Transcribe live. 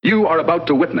You are about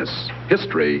to witness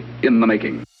history in the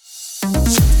making.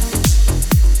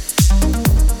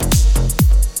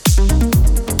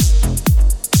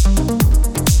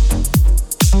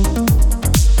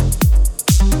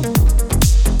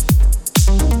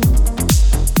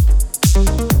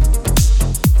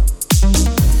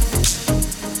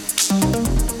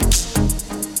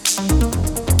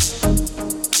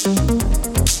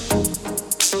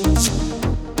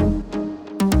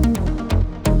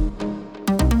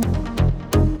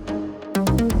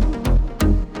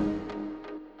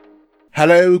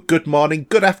 Hello, good morning,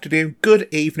 good afternoon, good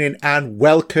evening, and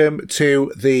welcome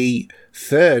to the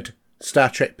third Star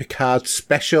Trek Picard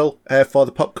special for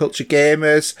the Pop Culture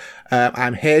Gamers.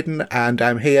 I'm Hayden, and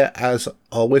I'm here, as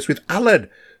always, with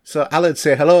Alan. So, Alan,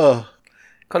 say hello.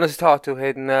 Good to talk to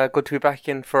Hayden. Good to be back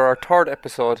in for our third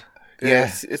episode.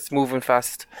 Yeah. It's moving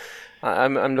fast. I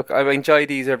enjoy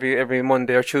these every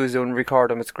Monday or Tuesday when we record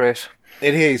them. It's great.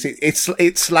 It is.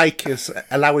 It's like us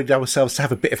allowing ourselves to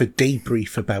have a bit of a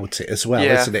debrief about it as well,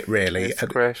 isn't it, really? It's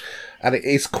great. And it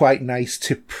is quite nice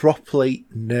to properly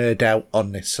nerd out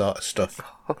on this sort of stuff.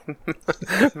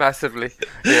 Massively.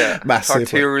 Yeah.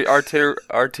 Massively. Our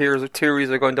theories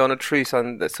are going down a trees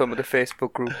on some of the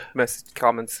Facebook group message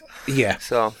comments. Yeah.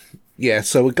 So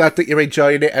we're glad that you're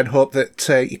enjoying it and hope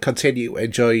that you continue to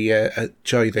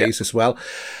enjoy these as well.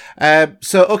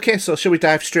 So shall we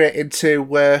dive straight into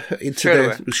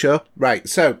the show? Right,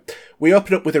 so we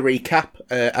open up with a recap,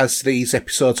 as these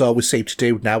episodes always seem to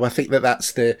do now. I think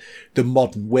that's the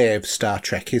modern way of Star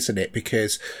Trek, isn't it?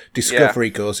 Because Discovery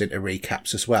goes into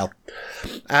recaps as well.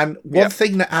 And one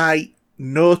thing that I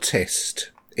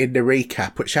noticed in the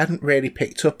recap, which I hadn't really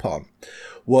picked up on,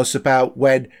 was about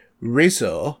when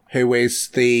Rizzo, who is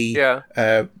the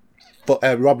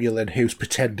Romulan who's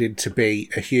pretending to be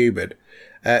a human,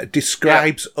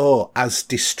 describes O as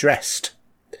distressed.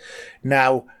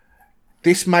 Now,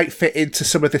 this might fit into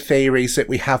some of the theories that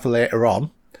we have later on,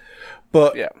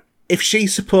 but if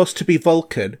she's supposed to be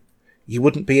Vulcan, you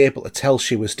wouldn't be able to tell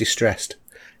she was distressed.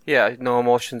 Yeah, no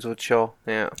emotions would show.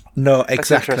 Yeah. No,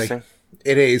 exactly.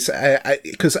 It is,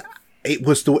 because it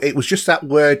was just that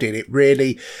wording. It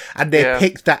really, and they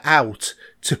picked that out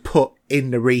to put in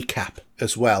the recap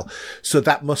as well. So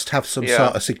that must have some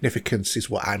sort of significance, is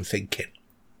what I'm thinking.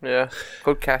 Yeah,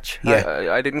 good catch. Yeah.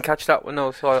 I didn't catch that one,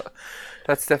 no, so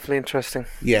that's definitely interesting.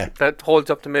 Yeah. That holds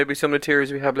up to maybe some of the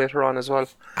theories we have later on as well.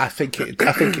 I think it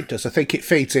does. I think it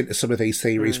feeds into some of these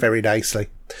theories very nicely.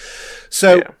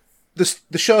 So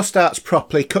the show starts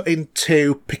properly, cutting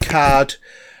to Picard,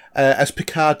 as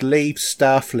Picard leaves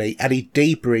Starfleet, and he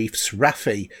debriefs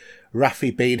Raffi.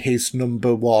 Raffi being his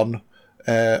number one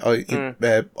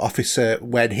officer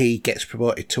when he gets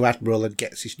promoted to Admiral and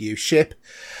gets his new ship.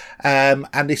 And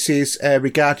this is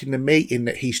regarding the meeting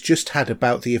that he's just had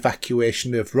about the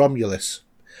evacuation of Romulus.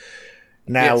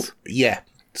 Now,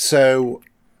 so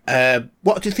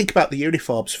what do you think about the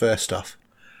uniforms, first off?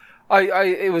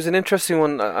 It was an interesting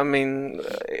one. I mean,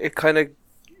 it kind of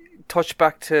touched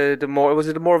back to the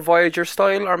more Voyager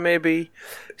style, or maybe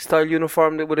style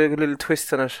uniform with a little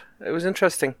twist in it. It was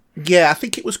interesting. Yeah, I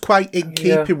think it was quite in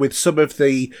keeping with some of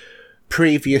the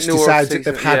previous designs that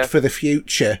they've had for the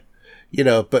future. You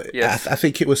know, but I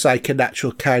think it was like a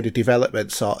natural kind of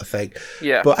development sort of thing.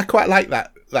 Yeah. But I quite like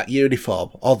that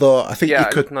uniform, although I think you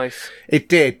could... It nice. It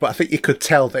did, but I think you could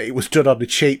tell that it was done on the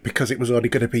cheap because it was only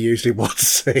going to be used in one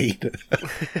scene.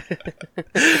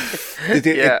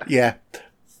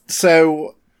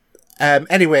 So,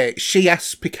 anyway, she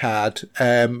asks Picard,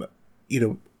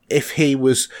 if he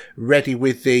was ready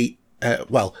with the...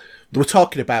 they were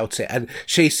talking about it, and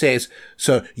she says,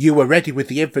 so you were ready with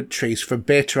the inventories from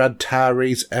Beta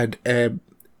Antares and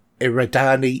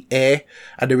Iridani A,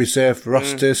 and the reserve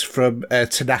rosters from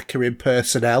Tanaka in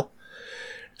personnel.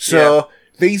 So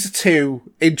these are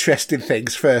two interesting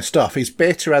things. First off, is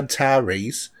Beta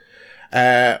Antares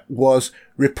was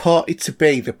reported to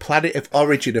be the planet of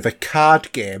origin of a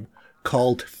card game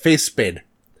called Fizbin.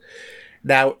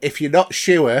 Now, if you're not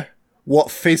sure what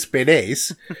Fizbin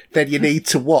is, then you need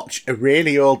to watch a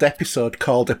really old episode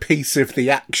called A Piece of the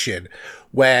Action,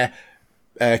 where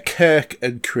Kirk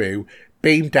and crew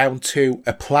beam down to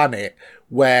a planet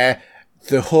where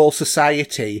the whole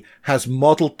society has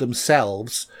modelled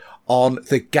themselves on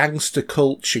the gangster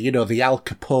culture, the Al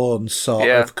Capone sort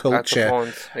of culture,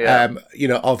 of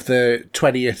the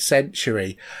 20th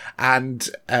century. And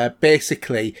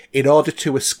basically, in order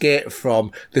to escape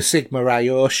from the Sigma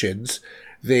Ionians,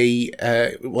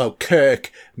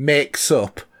 Kirk makes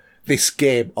up this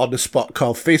game on the spot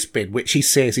called Fizbin, which he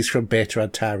says is from Beta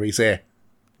Antares A.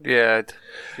 Yeah,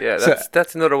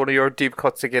 that's another one of your deep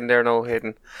cuts again there now,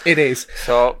 Hayden. It is.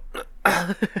 So,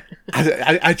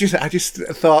 I just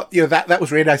thought, that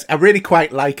was really nice. I really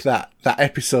quite like that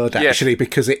episode, actually,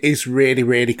 because it is really,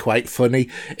 really quite funny.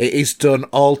 It is done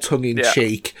all tongue in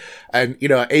cheek. And,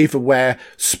 even where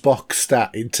Spock's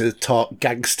starting to talk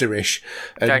gangsterish.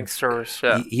 Gangsterish,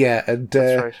 yeah. Yeah, and,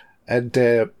 that's right. And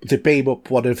they beam up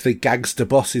one of the gangster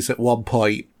bosses at one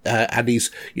point, and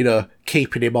he's,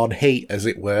 keeping him on heat, as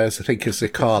it were, as they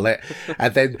call it.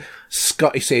 And then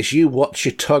Scotty says, "You watch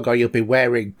your tongue or you'll be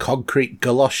wearing concrete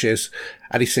galoshes."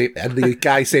 And and the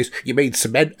guy says, "You mean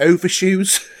cement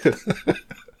overshoes?"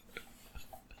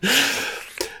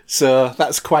 So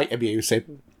that's quite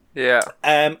amusing. Yeah.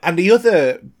 And the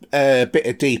other bit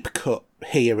of deep cut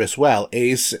here as well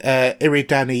is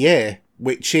Eridani,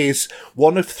 which is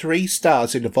one of 3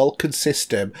 stars in the Vulcan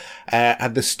system,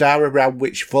 and the star around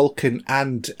which Vulcan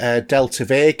and Delta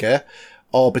Vega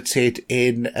orbited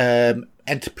in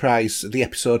Enterprise, the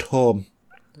episode Home.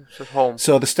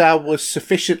 So the star was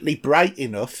sufficiently bright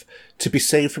enough to be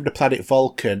seen from the planet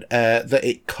Vulcan that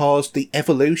it caused the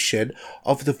evolution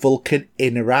of the Vulcan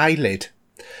inner eyelid.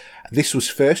 This was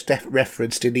first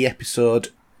referenced in the episode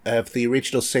of the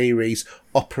original series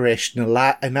Operation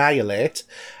Annihilate,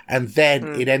 and then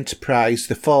in Enterprise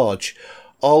The Forge.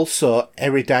 Also,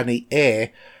 Eridani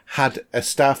A had a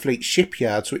Starfleet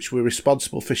shipyards which were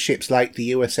responsible for ships like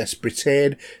the USS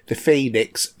Britain, the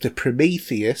Phoenix, the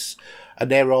Prometheus,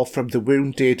 and they're all from the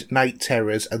Wounded, Night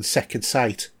Terrors and Second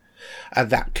Sight. And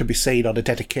that can be seen on the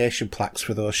dedication plaques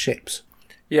for those ships.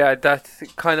 Yeah, that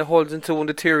kind of holds into one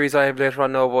of the theories I have later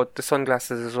on now about the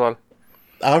sunglasses as well.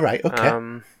 All right,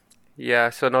 okay. Yeah,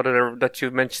 so now that you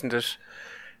mentioned it,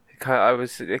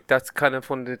 that's kind of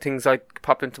one of the things I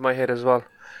pop into my head as well.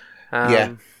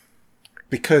 Yeah,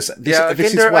 because this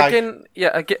is why.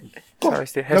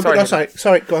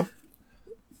 Sorry, go on.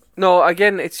 No,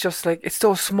 again, it's just like it's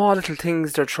those small little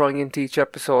things they're throwing into each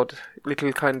episode,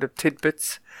 little kind of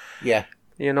tidbits. Yeah.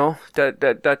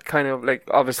 That kind of, like,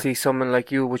 obviously someone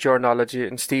like you with your knowledge,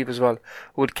 and Steve as well,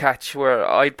 would catch, where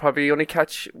I'd probably only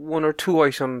catch 1 or 2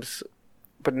 items,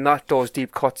 but not those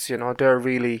deep cuts. They're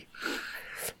really,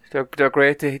 they're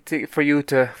great for you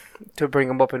to bring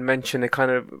them up and mention. It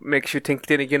kind of makes you think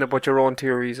then again about your own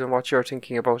theories and what you're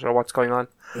thinking about or what's going on.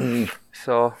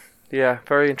 So yeah,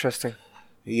 very interesting.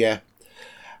 Yeah.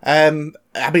 I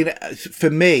mean,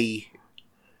 for me,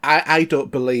 I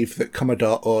don't believe that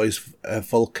Commodore O is a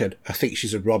Vulcan. I think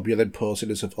she's a Romulan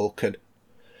posing as a Vulcan.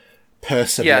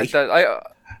 Personally, yeah.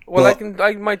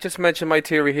 I might just mention my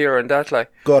theory here and that,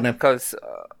 like, go on then. Because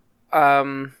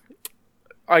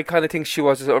I kind of think she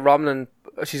was a Romulan.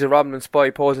 She's a Romulan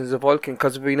spy posing as a Vulcan,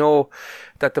 because we know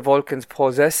that the Vulcans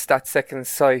possess that second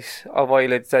sight of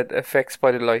eyelids that affects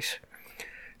by the light.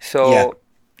 So. Yeah.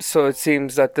 So it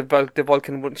seems that the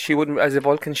Vulcan, she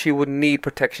wouldn't need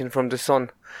protection from the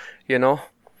sun,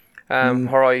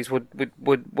 Her eyes would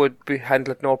be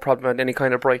handled no problem at any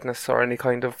kind of brightness or any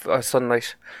kind of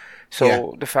sunlight.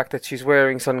 So the fact that she's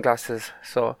wearing sunglasses,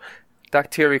 so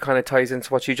that theory kind of ties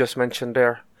into what you just mentioned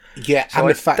there. Yeah, so and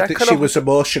the fact that she was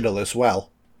emotional as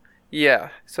well. Yeah,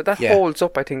 so that holds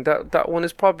up. I think that one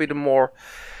is probably the more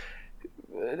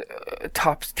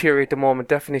top theory at the moment.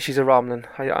 Definitely, she's a Romulan.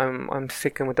 I'm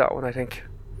sticking with that one, I think.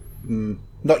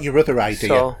 Not your other idea.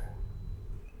 So,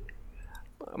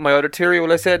 my other theory,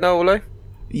 will I say it now, will I?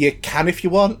 You can if you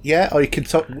want, yeah. Or you can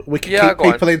talk. We can keep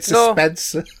people in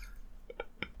suspense.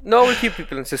 No, we'll keep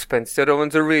people in suspense. The other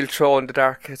one's a real throw in the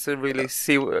dark. It's a really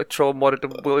throw mud at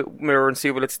the mirror and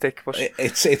see will it stick. But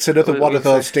it's another one of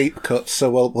those deep cuts. So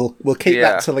we'll keep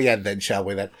that till the end then, shall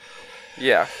we then?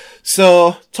 Yeah.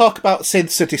 So, talk about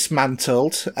Synths are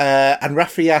dismantled, and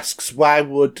Raffi asks why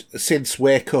would Synths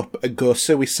wake up and go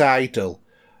suicidal,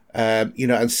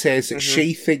 and says that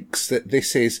she thinks that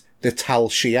this is the Tal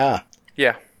Shiar.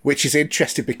 Yeah. Which is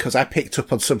interesting because I picked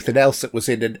up on something else that was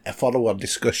in a follow-on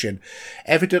discussion.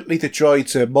 Evidently the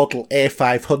droids are model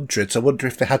A500s. I wonder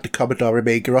if they had the Commodore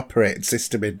Amiga operating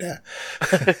system in there.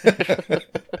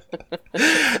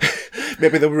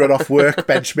 Maybe they were on off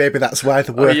workbench. Maybe that's why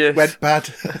the work went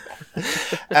bad.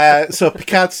 So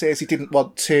Picard says he didn't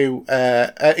want to...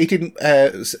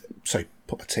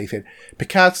 put my teeth in.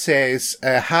 Picard says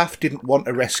half didn't want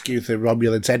to rescue the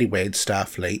Romulans anyway in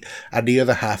Starfleet, and the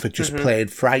other half are just plain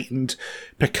frightened.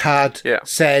 Picard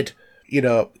said,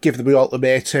 give them the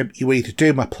ultimatum, you either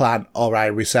do my plan or I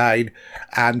resign.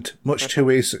 And much to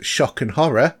his shock and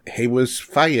horror, he was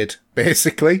fired,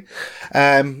 basically.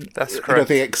 That's correct.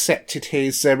 They accepted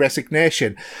his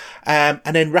resignation. And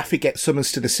then Raffi gets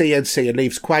summons to the CNC and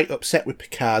leaves quite upset with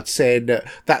Picard, saying,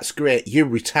 that's great, you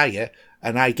retire,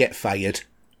 and I get fired.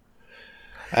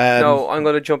 No, I'm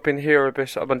going to jump in here a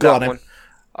bit on that one.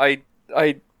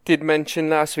 did mention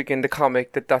last week in the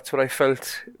comic that that's what I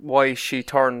felt why she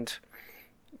turned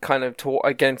kind of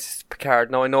against Picard.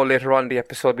 Now I know later on in the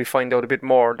episode we find out a bit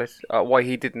more that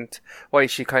why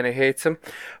she kind of hates him.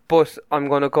 But I'm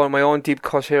going to go on my own deep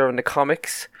cut here in the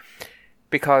comics,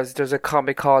 because there's a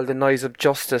comic called The Knives of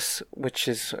Justice,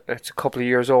 it's a couple of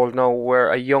years old now, where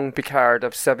a young Picard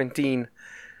of 17,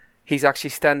 he's actually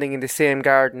standing in the same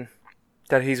garden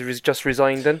that he's just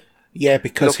resigned in. Yeah,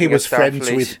 because he looking was at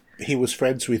Starfleet.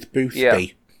 friends with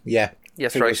Boothby. Yeah.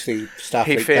 Yes, He right. was the Starfleet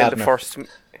He failed gardener. the first.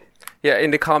 Yeah,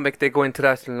 in the comic they go into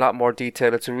that in a lot more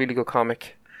detail. It's a really good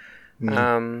comic.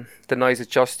 The Knives of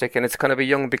Justice, and it's kind of a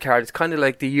young Picard. It's kind of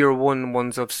like the year one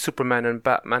ones of Superman and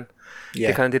Batman. Yeah.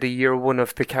 They kind of did a year one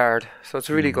of Picard, so it's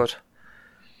really good.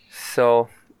 So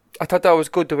I thought that was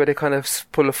good, the way they kind of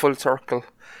pull a full circle.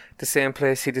 The same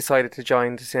place he decided to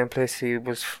join, the same place he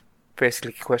was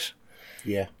basically quit.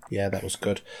 Yeah, that was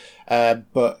good.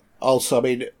 But also, I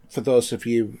mean, for those of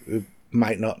you who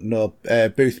might not know,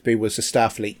 Boothby was a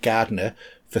Starfleet gardener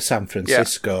for San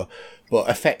Francisco, but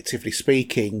effectively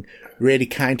speaking, really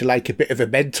kind of like a bit of a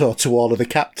mentor to all of the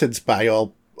captains by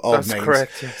all That's means.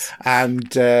 correct, yes. And,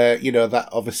 that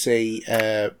obviously,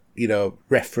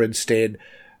 referenced in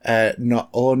not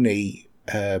only,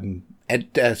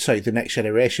 The Next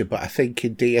Generation, but I think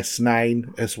in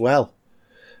DS9 as well.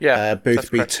 Yeah,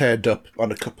 Boothby turned up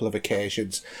on a couple of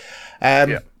occasions.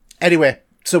 Anyway,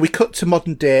 so we cut to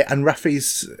modern day, and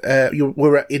Raffi's,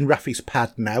 we're in Raffi's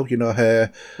pad now,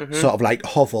 her sort of like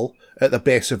hovel at the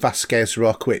base of Vasquez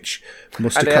Rock, which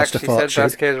must have cost a fortune. They actually said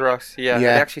Vasquez Rock, they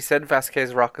actually said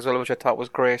Vasquez Rock as well, which I thought was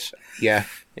great. Yeah.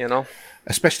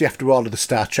 Especially after all of the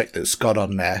Star Trek that's gone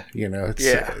on there,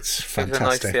 it's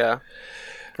fantastic. Nice,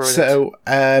 brilliant. So,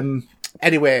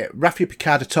 anyway, Raffi and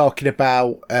Picard are talking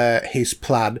about his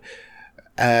plan.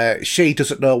 She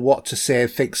doesn't know what to say,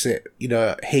 thinks that,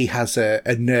 he has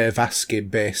a nerve asking,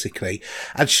 basically.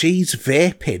 And she's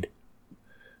vaping.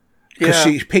 Because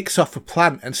she picks off a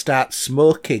plant and starts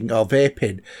smoking or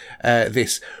vaping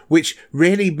this, which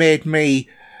really made me...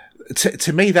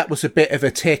 To me, that was a bit of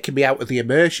a taking me out of the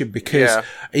immersion, because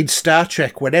in Star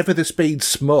Trek, whenever there's been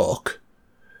smoke,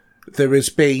 there has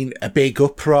been a big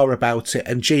uproar about it,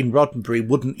 and Gene Roddenberry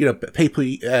wouldn't, people,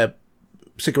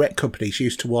 cigarette companies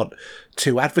used to want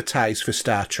to advertise for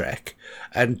Star Trek,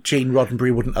 and Gene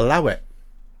Roddenberry wouldn't allow it.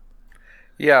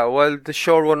 Yeah, well, the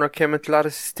showrunner came into a lot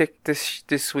of stick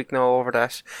this week now over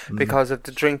that, because of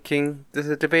the drinking, the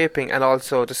vaping, and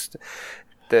also just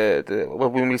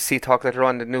when we see talk later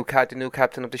on, the new captain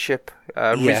of the ship,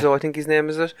 Rizzo, I think his name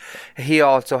is it. He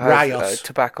also has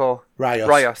tobacco.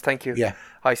 Rios, thank you. Yeah,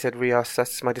 I said Rios.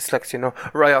 That's my dyslexia. No,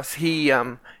 Rios. He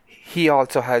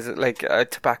also has like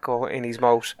tobacco in his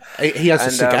mouth. He has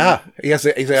a cigar. He's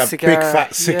a big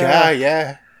fat cigar.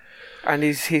 Yeah. And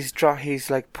he's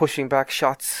like pushing back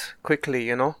shots quickly.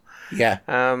 Yeah.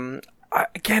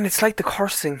 Again, it's like the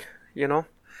cursing.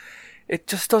 It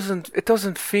just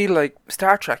doesn't feel like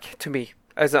Star Trek to me,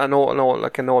 as an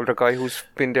older guy who's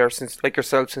been there since, like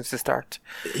yourself, since the start.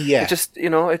 Yeah. It just,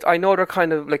 I know they're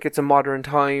kind of like, it's a modern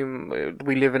time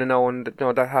we live in now, and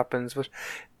that happens, but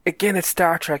again, it's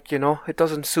Star Trek, it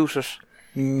doesn't suit it.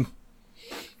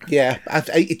 Yeah,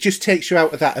 it just takes you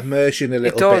out of that immersion a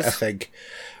little bit, I think,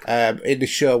 in the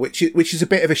show, which is a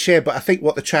bit of a shame, but I think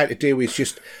what they're trying to do is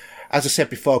just, as I said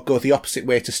before, go the opposite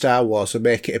way to Star Wars and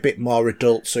make it a bit more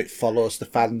adult, so it follows the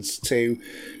fans to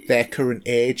their current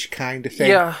age, kind of thing.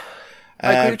 Yeah,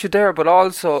 I agree with you there, but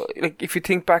also, like, if you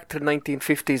think back to the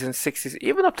 1950s and 60s,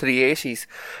 even up to the 80s,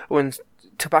 when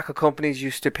tobacco companies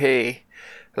used to pay,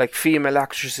 like, female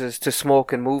actresses to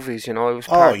smoke in movies, it was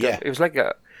it was like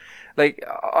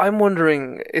I'm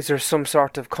wondering, is there some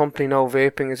sort of company now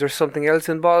vaping? Is there something else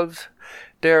involved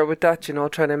there with that,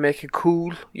 trying to make it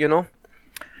cool,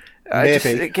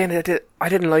 Maybe. I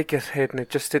didn't like it, Hayden. It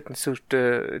just didn't suit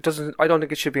it doesn't. I don't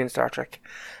think it should be in Star Trek.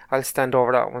 I'll stand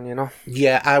over that one.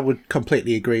 Yeah, I would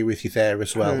completely agree with you there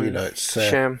as well. It's a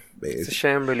shame. It's a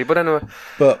shame, really. But anyway,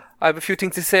 I have a few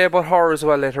things to say about her as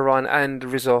well later on, and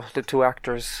Rizzo, the two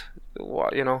actors.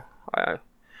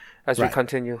 As we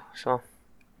continue. So.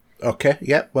 Okay.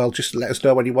 Yeah. Well, just let us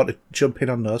know when you want to jump in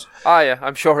on those. Yeah,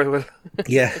 I'm sure I will.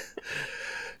 Yeah.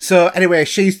 So anyway,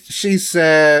 she's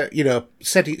said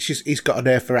he's got an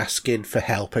ear for asking for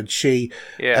help, and she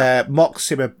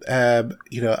mocks him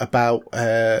about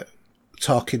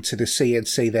talking to the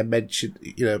CNC. Then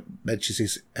mentions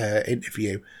his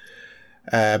interview,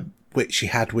 which she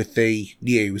had with the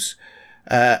news,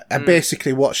 and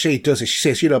basically what she does is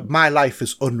she says, my life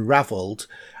has unravelled,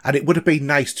 and it would have been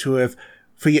nice for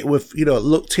you to have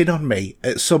looked in on me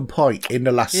at some point in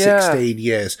the last 16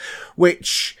 years,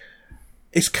 which.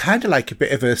 it's kind of like a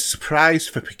bit of a surprise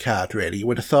for Picard, really. You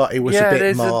would have thought he was a bit it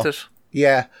is, more. isn't it?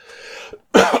 Yeah.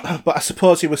 But I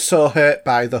suppose he was so hurt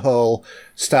by the whole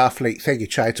Starfleet thing, he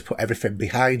tried to put everything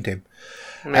behind him.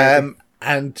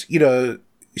 And, you know,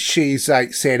 she's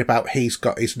like saying about he's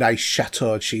got his nice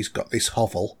chateau and she's got this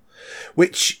hovel.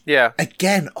 Which,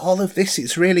 again, all of this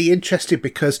is really interesting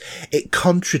because it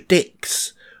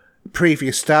contradicts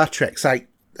previous Star Treks, like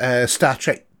Star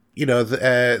Trek, you know,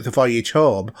 the Voyage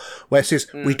Home, where it says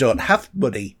we don't have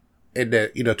money in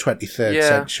the 23rd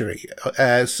century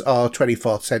or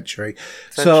 24th century.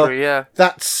 So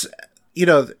that's, you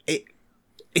know,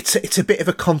 it's a bit of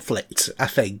a conflict, I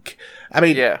think. I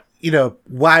mean, you know,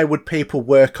 why would people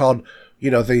work on, you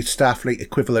know, the Starfleet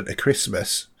equivalent of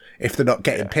Christmas if they're not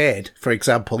getting paid, for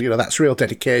example? You know, that's real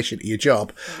dedication to your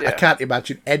job. I can't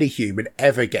imagine any human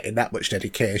ever getting that much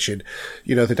dedication.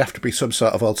 You know, there'd have to be some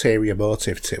sort of ulterior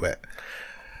motive to it.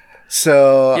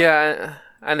 So... Yeah,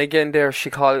 and again there she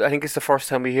called, I think it's the first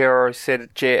time we hear her say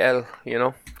JL, you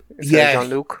know, instead of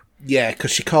Jean-Luc. Yeah,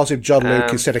 because she calls him John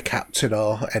Luke instead of Captain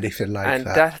or anything like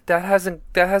that. And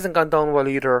that hasn't gone down well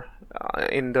either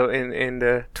in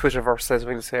the Twitterverse, as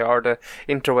we'll say, or the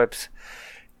interwebs.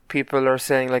 People are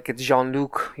saying like it's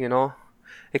Jean-Luc, you know.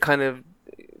 It kind of,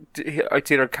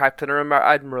 it's either Captain or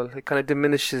Admiral. It kind of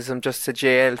diminishes him just to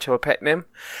JL, to a pet name.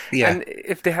 Yeah. And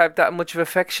if they have that much of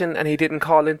affection, and he didn't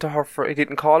call her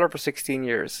for 16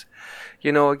 years,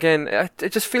 you know, again,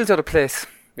 it just feels out of place,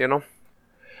 you know.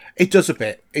 It does a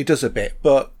bit,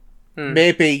 but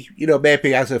maybe,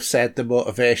 as I've said, the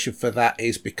motivation for that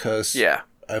is because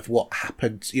of what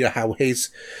happened, you know, how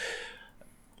his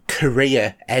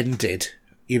career ended,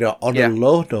 you know, on a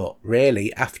low note,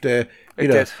 really, after,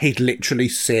 he'd literally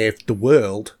saved the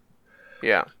world.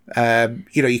 Yeah.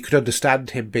 You know, you could understand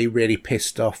him being really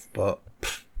pissed off, but,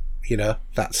 you know,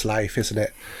 that's life, isn't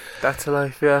it? That's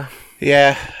life, yeah.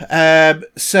 Yeah.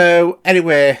 So,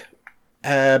 anyway...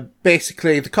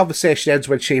 basically, the conversation ends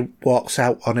when she walks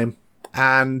out on him,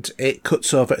 and it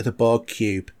cuts over to the Borg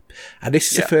cube. And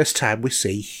this is the first time we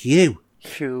see Hugh.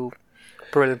 Hugh.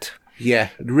 Brilliant. Yeah,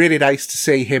 really nice to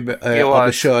see him on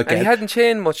the show again. And he hadn't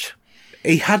changed much.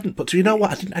 He hadn't, but do you know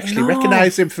what? I didn't actually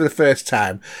recognise him for the first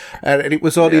time. And it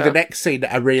was only the next scene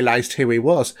that I realised who he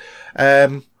was.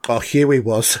 Hugh he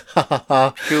was.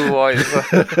 Hugh was.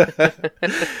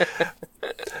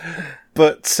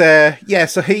 But, so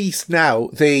he's now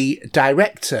the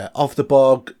director of the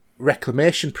Borg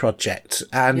Reclamation Project,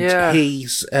 and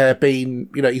he's been,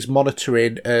 he's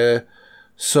monitoring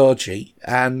Soji,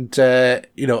 and,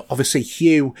 obviously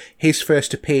Hugh, his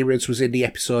first appearance was in the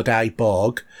episode I,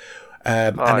 Borg,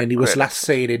 and then he was last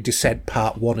seen in Descent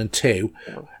Part 1 and 2,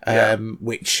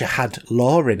 which had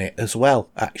law in it as well,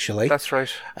 actually. That's right.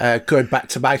 Going back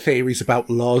to my theories about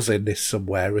laws in this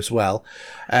somewhere as well.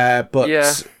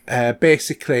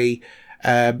 Basically,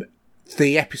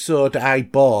 the episode I,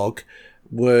 Borg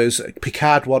was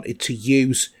Picard wanted to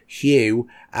use Hugh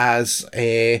as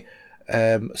a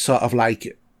sort of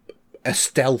like a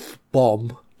stealth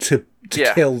bomb to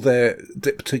kill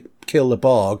the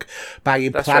Borg by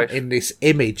implanting this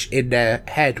image in their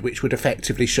head, which would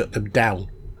effectively shut them down.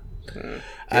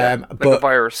 Like a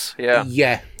virus,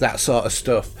 that sort of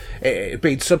stuff. It'd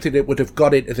been something that would have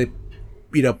gone into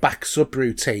the back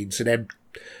subroutines and then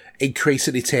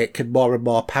increasingly taken more and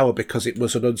more power because it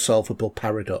was an unsolvable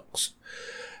paradox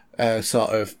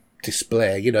sort of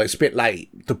display. You know, it's a bit like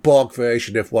the Borg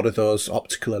version of one of those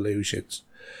optical illusions.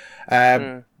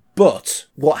 But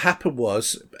what happened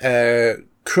was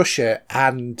Crusher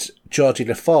and Geordi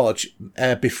LaForge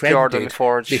befriended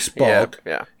this Borg.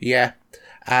 Yeah.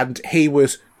 And he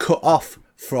was cut off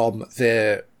from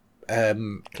the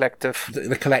collective.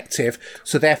 The collective.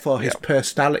 So therefore his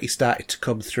personality started to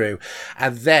come through.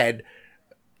 And then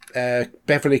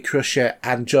Beverly Crusher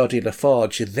and Geordi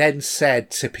LaForge then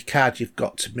said to Picard, you've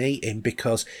got to meet him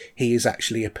because he is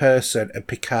actually a person. And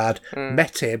Picard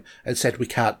met him and said, we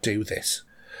can't do this.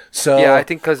 So I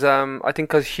think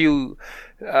because Hugh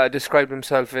described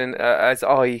himself as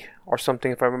I or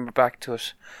something, if I remember back to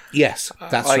it. Yes,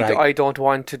 that's right. I don't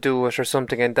want to do it or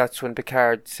something, and that's when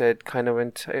Picard said,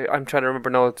 I'm trying to remember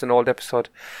now, it's an old episode,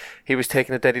 he was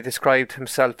taking it that he described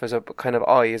himself as a kind of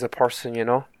I, as a person, you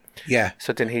know? Yeah.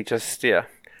 So then he just, Yeah,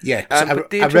 I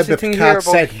remember Picard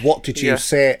said, what did you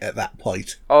say at that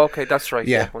point? Oh, okay, that's right,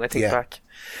 when I think back.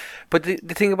 But the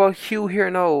thing about Hugh here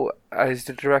now, as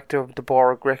the director of the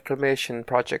Borg Reclamation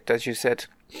Project, as you said,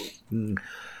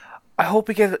 I hope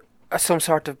we get some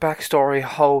sort of backstory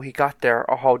how he got there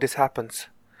or how this happens.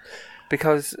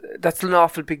 Because that's an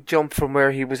awful big jump from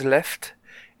where he was left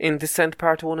in Descent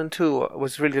Part 1 and 2. It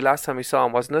was really the last time we saw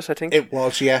him, wasn't it, I think? It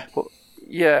was, yeah.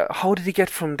 Yeah, how did he get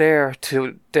from there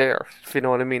to there? If you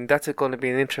know what I mean, that's going to be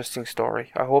an interesting story.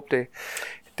 I hope they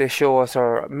show us,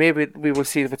 or maybe we will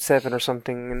see it with Seven or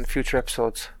something in future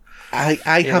episodes.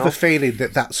 I have a feeling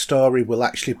that story will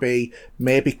actually be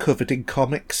maybe covered in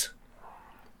comics.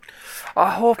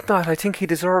 I hope not. I think he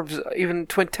deserves even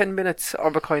 10 minutes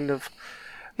of a kind of...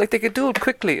 Like, they could do it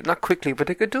quickly. Not quickly, but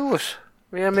they could do it.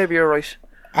 Yeah, maybe you're right.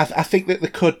 I think that they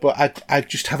could, but I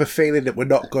just have a feeling that we're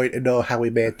not going to know how he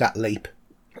made that leap.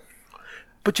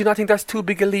 But do you not think that's too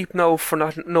big a leap now for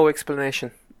no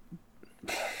explanation?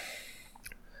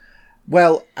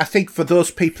 Well, I think for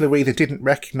those people who either didn't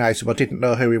recognise him or didn't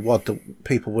know who he was, the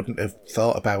people wouldn't have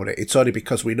thought about it. It's only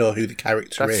because we know who the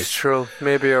character is. That's true.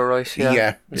 Maybe you're right, yeah.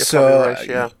 Yeah. You're so, right,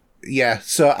 yeah. Yeah,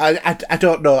 so I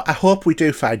don't know. I hope we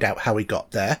do find out how he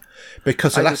got there,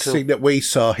 because the last thing that we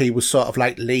saw, he was sort of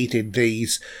like leading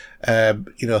these,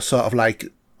 sort of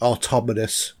like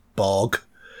autonomous Borg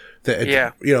that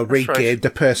had, regained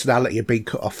the personality and been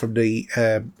cut off from the,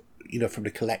 from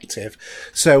the collective.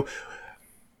 So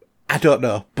I don't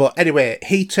know. But anyway,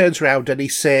 he turns around and he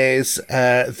says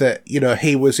that,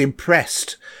 he was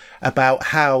impressed about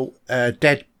how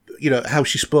how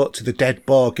she spoke to the dead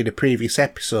Borg in a previous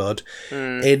episode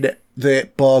in the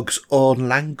Borg's own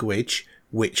language,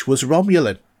 which was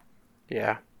Romulan.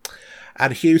 Yeah.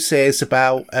 And Hugh says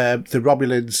about the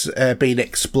Romulans being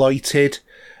exploited.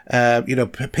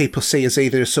 People see as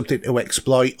either something to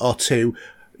exploit or to,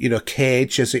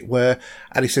 cage, as it were.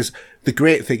 And he says, the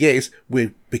great thing is,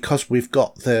 because we've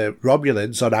got the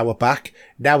Romulans on our back,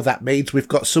 now that means we've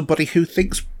got somebody who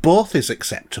thinks both is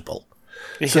acceptable.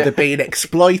 Yeah. So they're being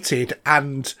exploited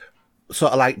and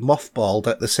sort of like mothballed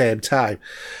at the same time,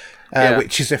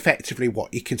 which is effectively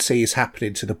what you can see is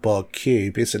happening to the Borg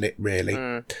cube, isn't it, really?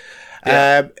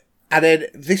 Yeah. And then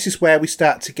this is where we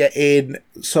start to get in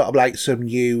sort of like some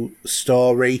new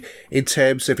story in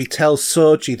terms of he tells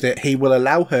Soji that he will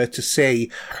allow her to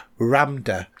see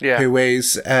Ramda, who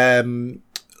is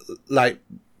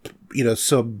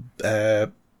some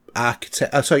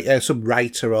architect, some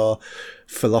writer or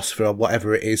philosopher or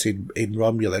whatever it is in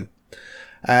Romulan.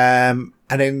 And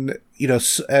then,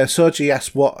 Soji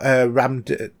asks what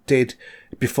Ramda did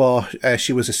before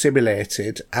she was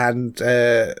assimilated, and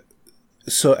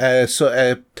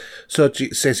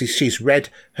Soji says she's read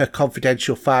her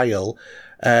confidential file,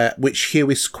 which Hugh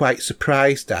is quite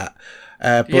surprised at.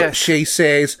 But she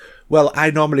says, well,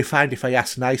 I normally find if I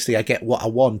ask nicely, I get what I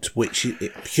want, which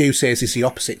Hugh says is the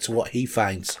opposite to what he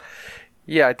finds.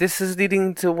 Yeah, this is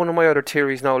leading to one of my other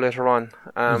theories now later on.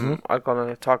 I'm going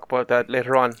to talk about that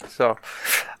later on. So,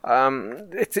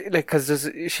 it's like, because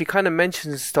she kind of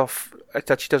mentions stuff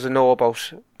that she doesn't know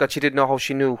about, that she didn't know how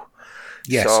she knew.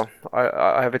 Yes. So,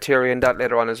 I have a theory in that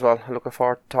later on as well. I'm looking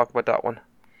forward to talk about that one.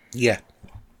 Yeah.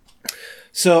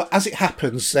 So, as it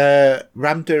happens,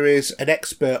 Ramda is an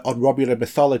expert on Romulan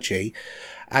mythology,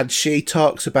 and she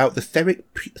talks about the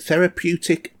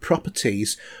therapeutic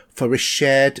properties for a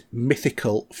shared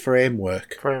mythical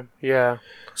framework. Yeah.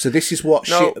 So this is what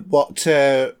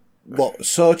Soji's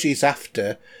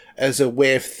after as a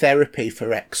way of therapy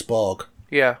for ex-Borg.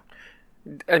 Yeah.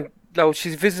 And now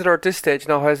she's visited her at this stage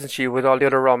now, hasn't she, with all the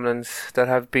other Romulans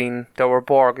that were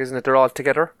Borg, isn't it? They're all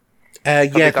together?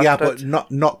 But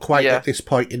not quite at this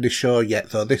point in the show yet,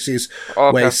 though. This is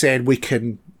where he's saying we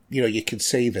can, you can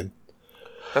see them.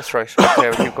 That's right. Okay,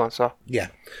 we'll keep going, so. Yeah.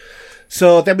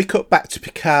 So then we cut back to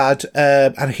Picard,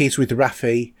 and he's with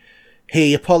Raffi.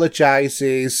 He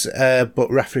apologises, but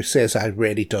Raffi says, I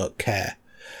really don't care.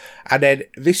 And then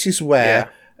this is where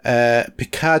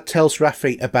Picard tells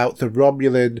Raffi about the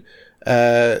Romulan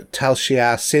Tal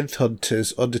Shiar synth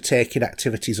hunters undertaking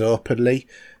activities openly.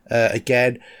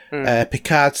 Picard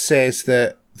says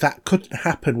that couldn't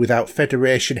happen without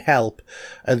Federation help,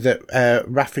 and that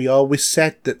Raffi always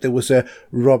said that there was a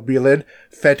Romulan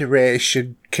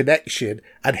Federation connection,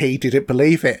 and he didn't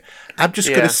believe it. I'm just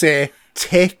going to say,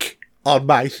 tick on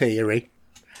my theory.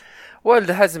 Well, it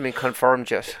hasn't been confirmed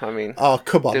yet. I mean, oh,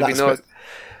 come on.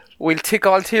 We'll tick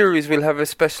all theories. We'll have a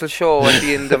special show at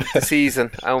the end of the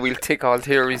season, and we'll tick all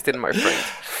theories then, my friend.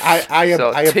 I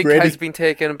am tick really... has been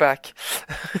taken back.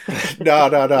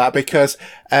 No, because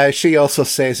she also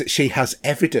says that she has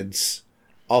evidence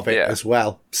of it as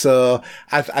well. So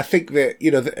I think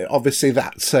that, obviously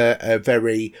that's a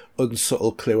very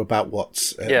unsubtle clue about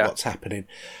what's happening.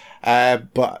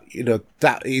 But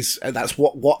that's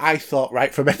what I thought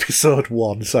right from episode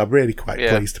 1. So I'm really quite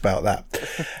pleased about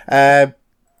that.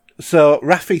 So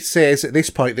Raffi says at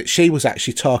this point that she was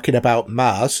actually talking about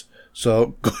Mars.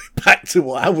 So going back to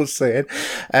what I was saying,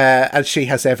 and she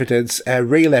has evidence,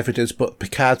 real evidence, but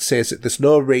Picard says that there's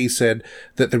no reason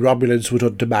that the Romulans would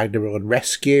undermine their own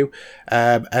rescue.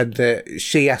 And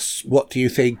she asks, what do you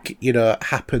think,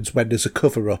 happens when there's a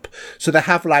cover up? So they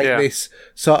have this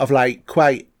sort of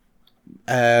quite,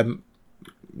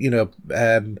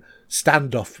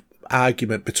 standoff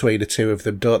argument between the two of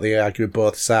them, don't they? Arguing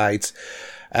both sides.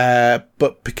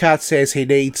 But Picard says he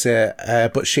needs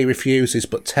her, but she refuses,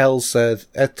 but tells him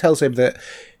that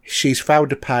she's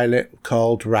found a pilot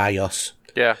called Rios.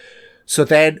 Yeah. So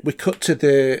then we cut to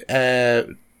the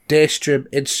Daystrom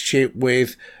Institute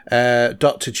with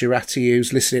Dr. Jurati,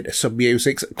 who's listening to some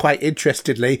music, quite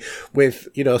interestingly, with,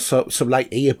 some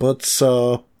earbuds.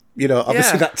 So,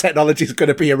 obviously that technology is going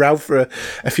to be around for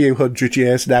a few hundred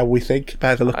years now, we think,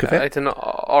 by the look of it. I don't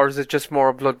know. Or is it just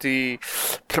more bloody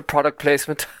product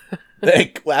placement?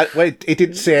 Well, he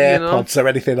didn't say AirPods or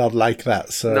anything odd like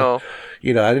that. So, no.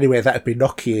 Anyway, that'd be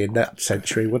Nokia in that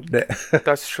century, wouldn't it?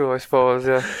 That's true, I suppose,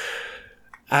 yeah.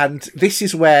 And this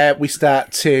is where we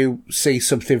start to see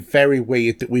something very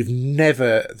weird that we've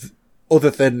never, other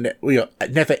than,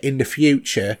 never in the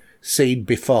future seen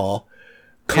before.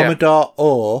 Commodore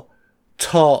O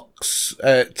talks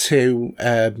to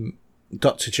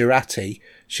Dr. Jurati.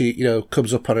 She,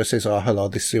 comes up on her and says, "Oh, hello,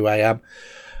 this is who I am."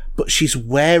 But she's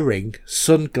wearing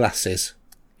sunglasses.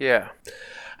 Yeah.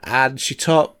 And she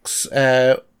talks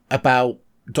about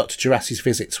Dr. Jurati's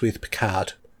visits with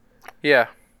Picard. Yeah.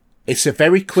 It's a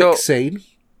very quick scene.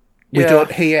 We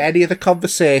don't hear any of the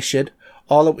conversation.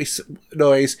 All that we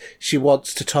know is she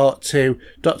wants to talk to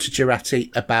Dr.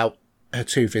 Jurati about her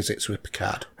 2 visits with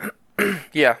Picard.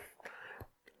 Yeah.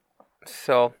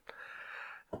 So,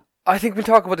 I think we'll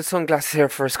talk about the sunglasses here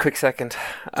for a quick second.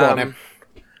 Go on, then.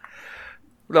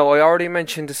 No, I already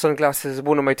mentioned the sunglasses.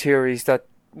 One of my theories that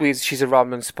she's a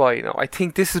Romulan spy. Now, I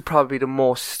think this is probably the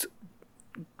most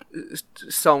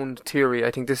sound theory.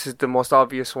 I think this is the most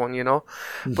obvious one,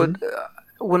 Mm-hmm. But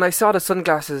when I saw the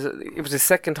sunglasses, it was the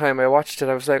second time I watched it.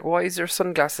 I was like, why is there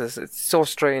sunglasses? It's so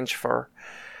strange for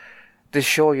this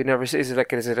show. You never, is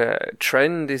it a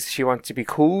trend? Is she want to be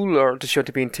cool, or does she want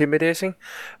to be intimidating?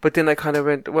 But then I kind of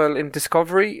went, well, in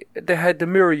Discovery they had the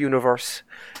mirror universe,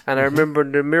 and I remember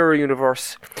in the mirror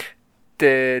universe,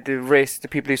 the race, the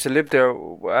people who used to live there,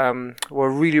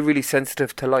 were really, really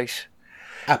sensitive to light.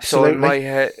 Absolutely. So in my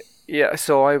head,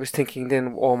 so I was thinking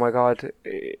then, oh my God,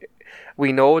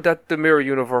 we know that the mirror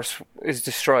universe is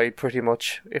destroyed pretty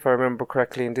much, if I remember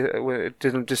correctly,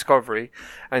 in Discovery,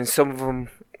 and some of them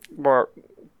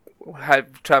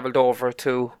had travelled over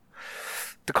to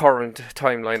the current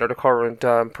timeline, or the current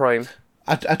prime.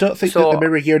 I don't think that the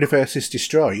mirror universe is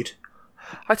destroyed.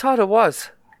 I thought it was.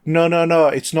 No,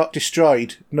 it's not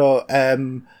destroyed. No,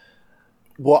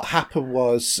 what happened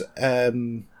was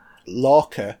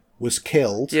Lorca was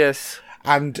killed. Yes.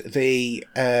 And the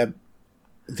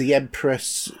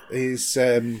Empress is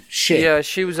ship. Yeah,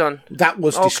 she was on. That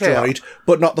was destroyed,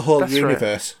 but not the whole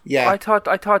universe. Right. Yeah. I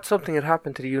thought something had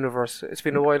happened to the universe. It's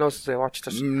been a while now since I watched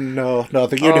it. No,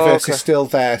 the universe is still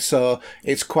there, so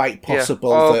it's quite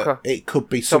possible that it could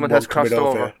be someone has crossed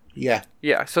over. Yeah.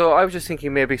 Yeah, so I was just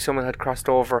thinking maybe someone had crossed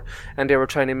over and they were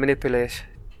trying to manipulate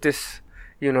this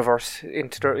universe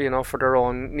into their, for their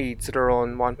own needs, their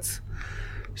own wants.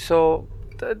 So,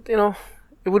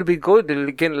 it would be good.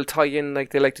 It'll tie in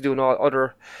like they like to do in all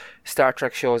other Star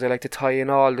Trek shows. They like to tie in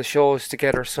all the shows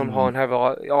together somehow and have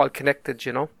it all connected,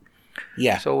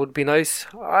 Yeah. So it would be nice.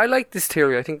 I like this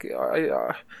theory. I think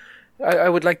I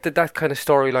would like that kind of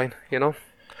storyline,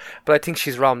 But I think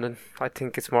she's Romulan. I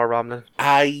think it's more Romulan.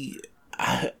 I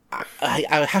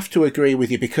have to agree with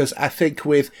you, because I think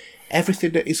with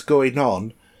everything that is going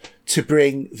on, to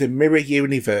bring the mirror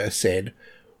universe in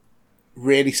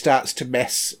really starts to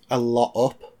mess a lot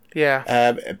up.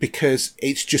 Yeah. Because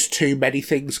it's just too many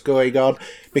things going on.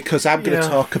 Because I'm going to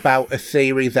talk about a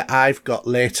theory that I've got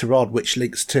later on, which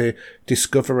links to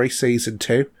Discovery Season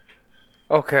 2.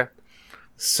 Okay.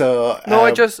 So... No,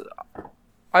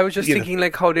 I was just thinking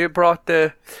like how they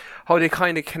how they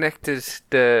kind of connected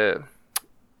the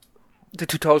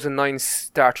 2009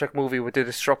 Star Trek movie with the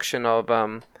destruction of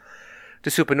the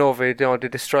supernova. They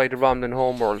destroyed the Romulan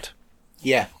homeworld.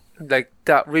 Yeah. Like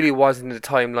that really was in the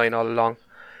timeline all along,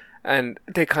 and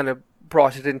they kind of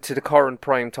brought it into the current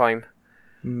prime time.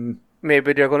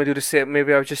 Maybe they're going to do the same.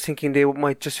 Maybe I was just thinking they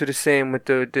might just do the same with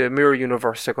the mirror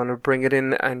universe. They're going to bring it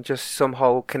in and just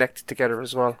somehow connect it together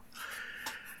as well.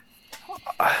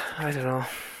 I don't know.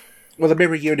 Well, the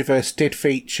mirror universe did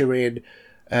feature in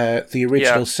the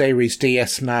original series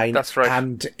DS9. That's right.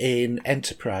 And in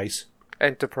Enterprise.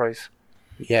 Enterprise.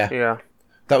 Yeah. Yeah.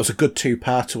 That was a good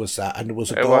two-parter, was that? And there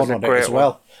was a It Gorn was a on it great as one.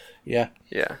 well. Yeah.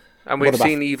 Yeah. And What we've about-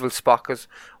 seen Evil Spock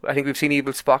I think we've seen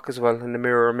Evil Spock as well in the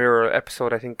Mirror Mirror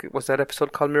episode. I think was that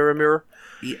episode called Mirror Mirror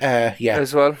Yeah.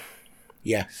 as well.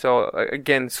 Yeah. So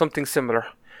again, something similar,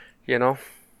 you know,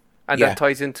 and Yeah. that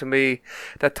ties into me.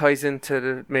 That ties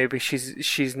into maybe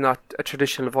she's not a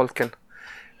traditional Vulcan,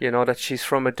 you know, that she's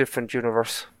from a different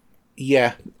universe.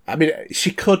 Yeah. I mean,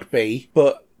 she could be,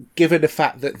 but given the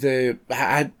fact that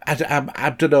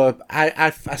I don't know, I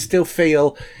still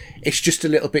feel it's just a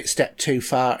little bit step too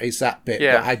far, is that bit.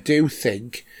 Yeah. But I do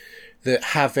think that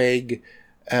having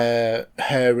her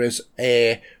as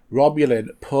a Romulan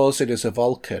posing as a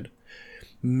Vulcan,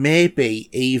 maybe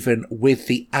even with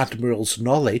the Admiral's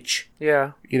knowledge,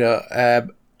 Yeah. you know,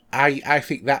 I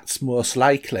think that's most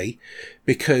likely,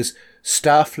 because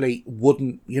Starfleet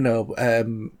wouldn't, you know,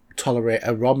 tolerate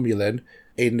a Romulan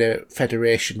in the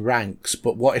Federation ranks.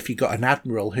 But what if you got an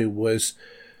Admiral who was,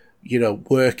 you know,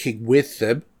 working with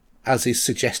them, as is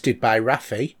suggested by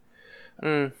Raffi,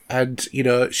 and, you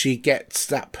know, she gets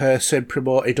that person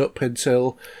promoted up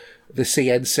until the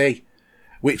CNC,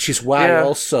 which is why Yeah,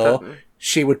 also that-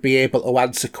 she would be able to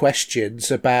answer questions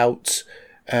about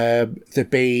there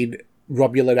being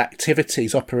Romulan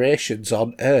activities, operations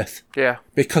on Earth, Yeah.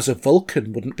 because a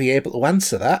Vulcan wouldn't be able to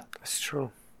answer that. That's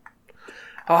true.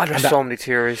 Oh, there's And so many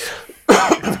theories.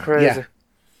 It's crazy. Yeah.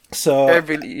 So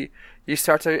You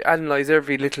start to analyse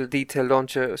every little detail,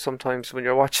 don't you? Sometimes when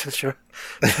you're watching the show,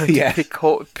 yeah,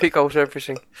 pick out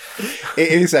everything.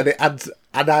 it is, and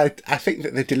I think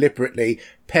that they deliberately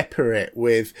pepper it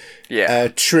with Yeah.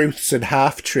 truths and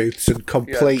half truths and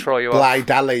complete throw you off. blind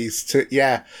alleys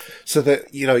so that,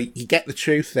 you know, you get the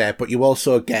truth there, but you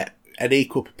also get an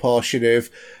equal proportion of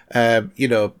you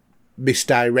know,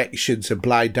 misdirections and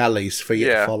blind alleys for you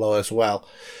to follow as well.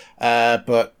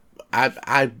 But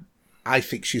I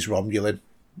think she's Romulan.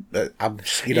 I'm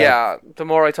just, you know, Yeah, the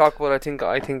more I talk about it,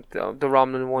 I think the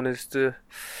Romulan one is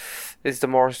the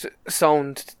more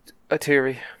sound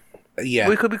theory. yeah.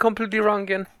 We could be completely wrong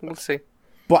again. We'll see.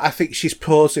 But I think she's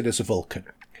posing as a Vulcan.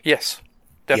 Yes,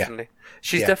 definitely.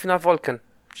 She's Yeah. definitely not Vulcan.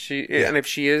 Yeah. And if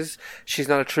she is, she's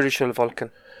not a traditional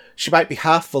Vulcan. She might be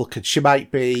half Vulcan. She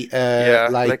might be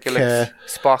like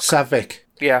Spock. Savick.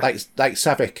 Yeah. like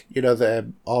Savick. You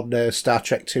know, on Star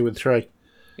Trek 2 and 3.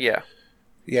 Yeah,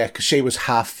 Yeah, because she was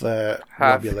half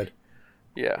Romulan.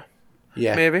 yeah,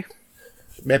 Yeah, maybe.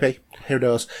 Who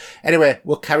knows? Anyway,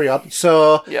 we'll carry on.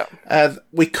 So Yeah.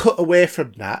 we cut away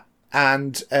from that,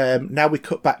 and now we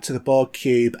cut back to the Borg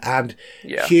cube, and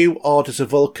Yeah. Hugh orders a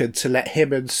Vulcan to let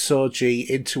him and Soji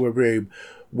into a room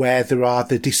where there are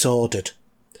the disordered.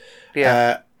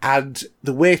 Yeah, And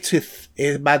the way to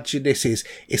imagine this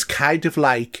is kind of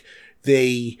like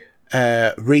the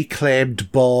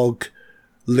reclaimed Borg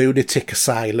lunatic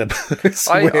asylum.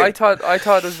 I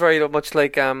thought it was very much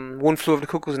like One Flew Over the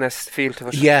Cuckoo's Nest feel to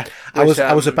it. Yeah, I Which,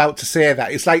 was about to say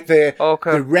that. It's like the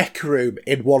rec room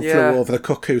in One Yeah. Flew Over the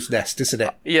Cuckoo's Nest, isn't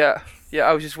it? Yeah,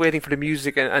 I was just waiting for the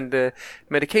music and the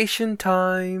medication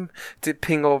time to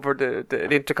ping over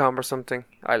the intercom or something.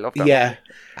 I love that. Yeah,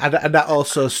 and that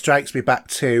also strikes me back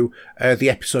to the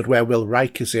episode where Will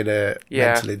Riker's in a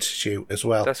mental institute as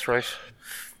well. That's right.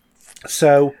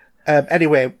 So,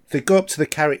 anyway, they go up to the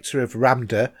character of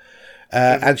Ramda,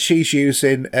 and she's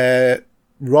using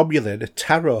Romulan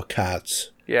tarot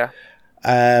cards. Yeah,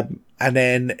 And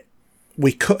then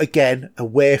we cut again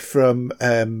away from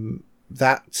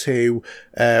that to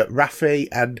Raffi,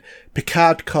 and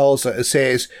Picard calls her and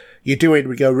says, "You're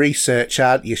doing your research,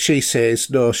 aren't you?" She says,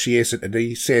 "No, she isn't." And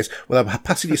he says, "Well, I'm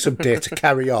passing you some data,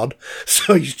 carry on."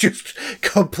 So he's just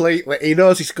completely, he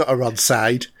knows he's got her on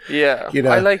side. yeah. You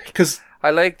know, I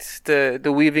liked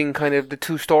the weaving kind of the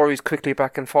two stories quickly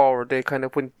back and forward. They kind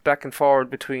of went back and forward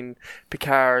between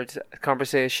Picard's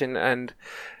conversation and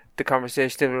the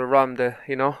conversation with Ramda.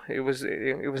 You know, it was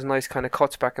nice kind of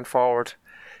cuts back and forward,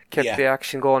 kept the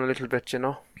action going a little bit. You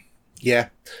know. Yeah.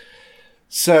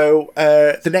 So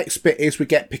the next bit is we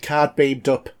get Picard beamed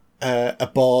up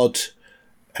aboard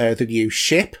the new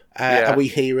ship, and we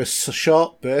hear a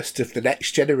short burst of the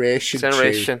Next Generation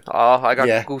tune. Oh, I got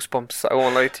goosebumps. I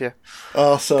won't lie to you.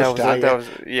 Oh, so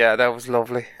that was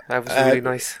lovely. That was really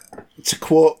nice. To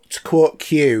quote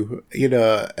Q, you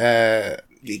know,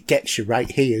 it gets you right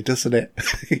here, doesn't it?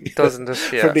 Doesn't it?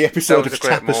 Yeah. From the episode That was of a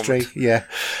great Tapestry. moment. Yeah.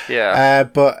 Yeah.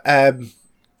 But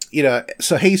you know,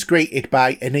 so he's greeted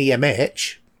by an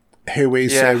EMH who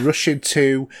is rushing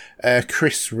to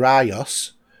Chris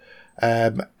Rios,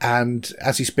 and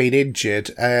as he's been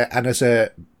injured, and has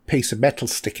a piece of metal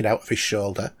sticking out of his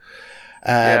shoulder.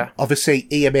 Obviously,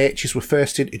 EMHs were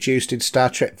first introduced in Star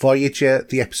Trek Voyager,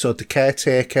 the episode The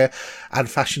Caretaker, and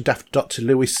fashioned after Dr.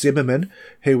 Louis Zimmerman,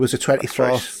 who was a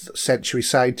 24th century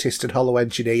scientist and holo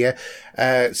engineer.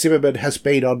 Zimmerman has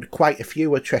been on quite a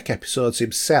few Trek episodes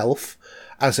himself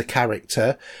as a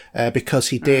character, because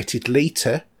he dated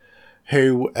Lita,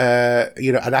 who,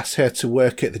 and asked her to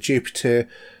work at the Jupiter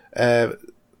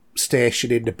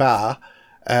station in the bar.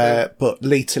 But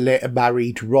Lita later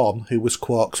married Ron, who was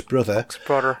Quark's brother.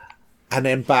 And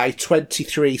then by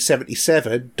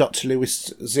 2377, Dr.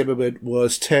 Louis Zimmerman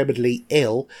was terminally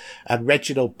ill, and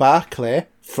Reginald Barclay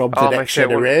from The Next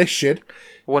Generation.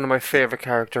 One of my favourite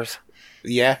characters.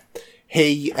 Yeah.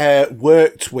 He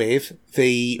worked with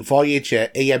the Voyager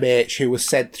EMH, who was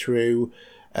sent through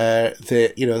over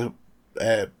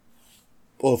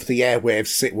the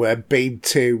airwaves, were beamed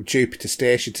to Jupiter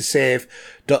Station to save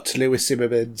Dr. Louis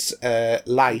Zimmerman's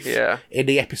life in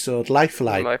the episode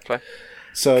Lifeline.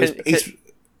 So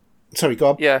sorry, go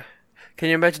on. Yeah. Can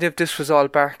you imagine if this was all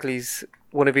Barclay's,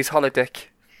 one of his holodeck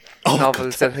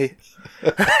novels that he...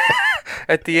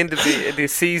 At the end of the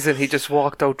season, he just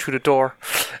walked out through the door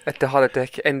at the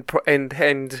holodeck end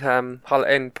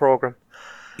program.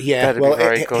 Yeah, that'd be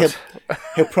very good.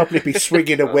 He'll probably be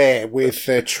swinging away with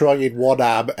Troy in one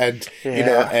arm and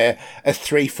a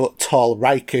 3 foot tall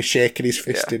Riker shaking his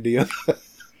fist in the other.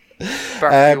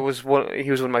 Barclay was one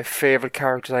of my favourite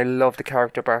characters. I love the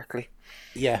character Barclay.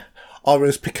 Yeah, or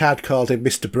as Picard called him,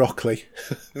 Mr. Broccoli.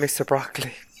 Mr.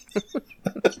 Broccoli.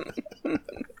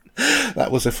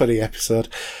 That was a funny episode.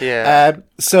 Yeah.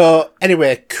 So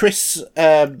anyway, Chris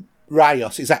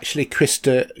Rios is actually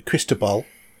Cristobal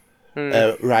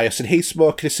Rios, and he's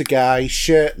smoking a cigar, he's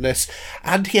shirtless,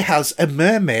 and he has a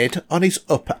mermaid on his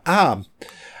upper arm.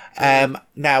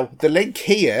 Now, the link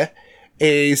here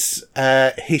is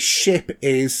his ship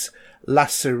is La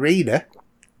Serena,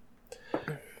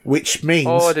 which means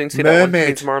I didn't see mermaid. That one. It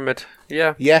means mermaid.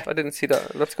 Yeah, I didn't see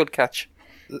that. That's a good catch.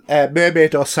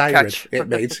 Mermaid or siren, it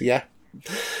means, yeah.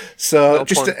 So well,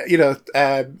 just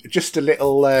just a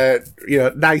little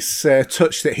nice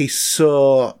touch that he's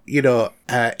so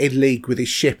in league with his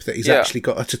ship that he's actually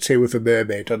got a tattoo of a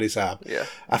mermaid on his arm. Yeah,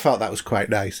 I thought that was quite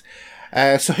nice.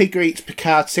 So he greets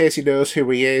Picard, says he knows who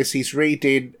he is. He's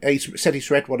said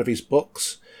he's read one of his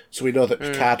books, so we know that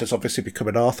Picard has obviously become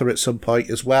an author at some point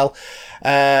as well.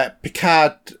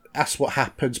 Picard asks what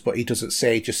happens, but he doesn't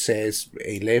say. He just says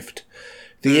he lived.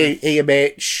 The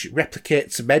EMH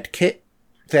replicates a med kit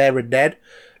there and then.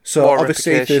 So more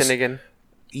obviously there's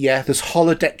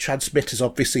holodeck transmitters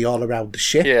obviously all around the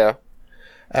ship. Yeah.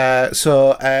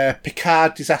 So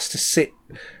Picard is asked to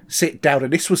sit down,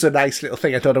 and this was a nice little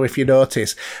thing. I don't know if you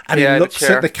noticed. And he looks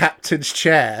at the captain's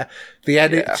chair. The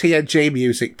TNG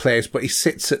music plays, but he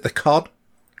sits at the con.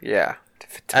 Yeah,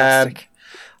 fantastic.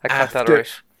 I got that right.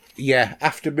 Yeah,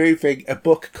 after moving a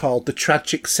book called The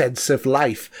Tragic Sense of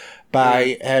Life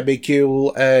by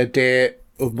Miguel de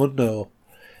Unamuno.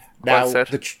 Now,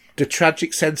 the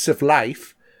Tragic Sense of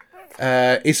Life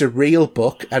is a real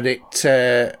book, and it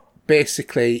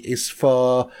basically is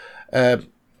for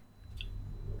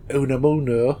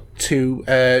Unamuno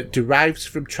derives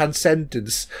from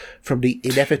transcendence, from the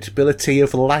inevitability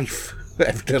of life,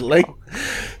 evidently.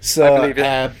 So, I believe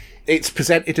it. It's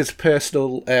presented as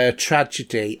personal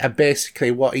tragedy, and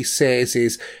basically what he says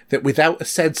is that without a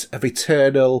sense of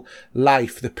eternal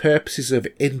life, the purposes of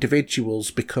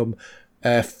individuals become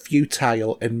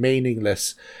futile and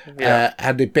meaningless.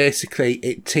 And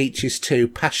it teaches to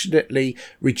passionately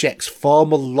rejects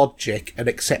formal logic and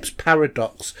accepts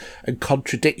paradox and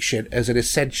contradiction as an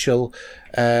essential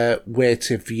way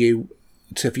to view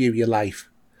your life.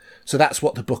 So that's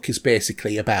what the book is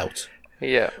basically about.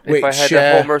 Yeah, if I had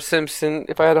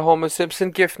a Homer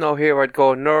Simpson gift now here, I'd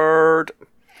go nerd.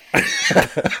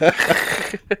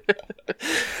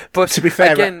 But to be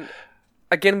fair,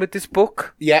 again with this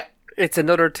book, yeah, it's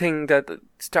another thing that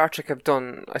Star Trek have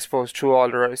done, I suppose, through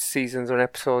all their seasons and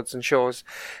episodes and shows.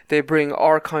 They bring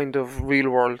our kind of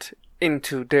real world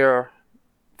into their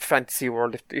fantasy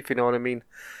world, if you know what I mean,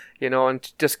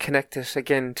 and just connect it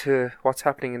again to what's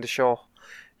happening in the show.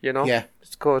 Yeah,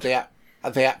 it's good. Yeah.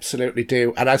 They absolutely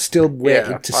do, and I'm still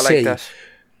waiting to see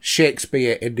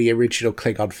Shakespeare in the original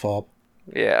Klingon form.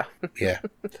 Yeah. Yeah.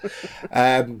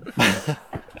 To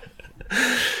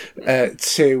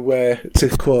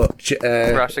quote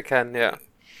Wrath Khan, yeah.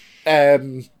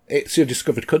 It's the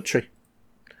Undiscovered Country.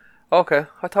 Okay,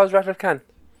 I thought it was Wrath Khan.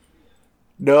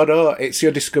 No, it's the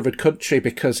Undiscovered Country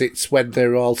because it's when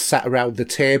they're all sat around the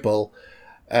table,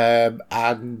 and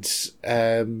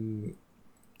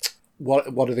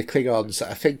one of the Klingons,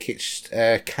 I think it's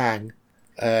Kang,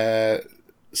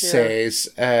 says,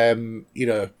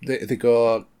 they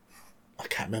go, I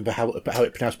can't remember how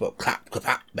it pronounced, but clap,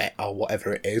 or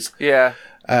whatever it is. Yeah.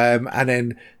 And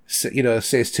then,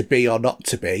 says to be or not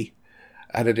to be.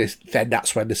 And then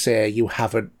that's when they say you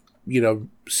haven't,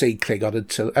 seen Klingon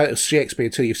until Shakespeare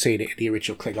until you've seen it in the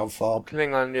original Klingon form.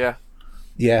 Klingon, yeah.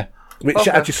 Yeah. Which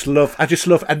Okay. I just love.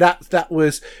 And that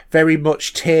was very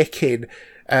much taking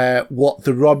what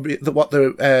the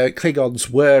Klingons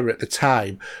were at the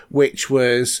time, which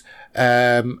was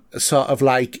sort of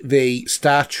like the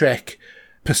Star Trek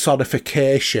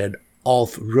personification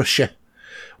of Russia,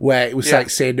 where it was like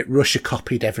saying that Russia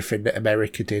copied everything that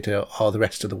America did or the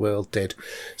rest of the world did.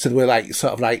 So they were like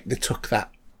sort of like they took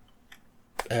that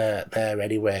there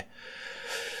anyway.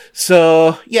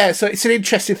 So it's an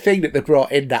interesting thing that they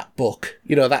brought in that book.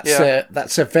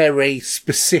 That's a very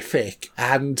specific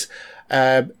and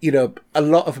a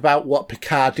lot about what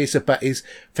Picard is about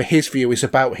for his view is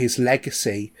about his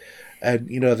legacy and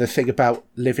the thing about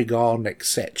living on,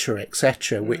 etc.,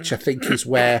 which I think is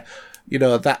where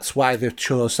that's why they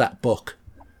chose that book,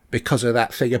 because of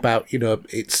that thing about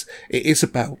it is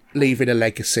about leaving a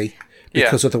legacy,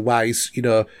 because otherwise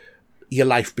your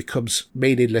life becomes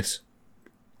meaningless.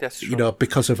 That's true.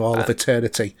 Because of all of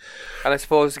eternity. And I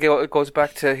suppose it goes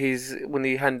back to when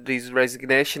he handed his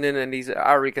resignation in and his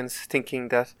arrogance, thinking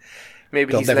that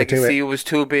maybe his legacy was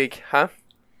too big, huh?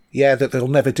 Yeah, that they'll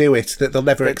never do it, that they'll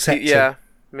never accept it. Yeah,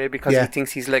 maybe because he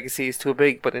thinks his legacy is too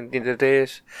big, but in the end of the day,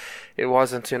 it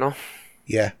wasn't,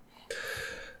 Yeah.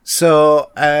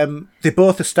 So, they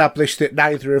both established that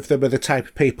neither of them are the type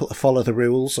of people to follow the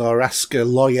rules or ask a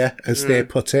lawyer, as they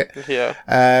put it.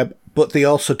 Yeah. But they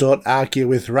also don't argue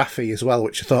with Raffi as well,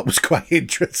 which I thought was quite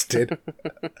interesting.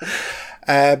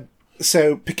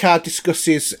 So Picard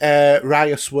discusses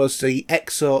Rios was the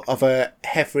exo of a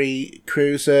heavy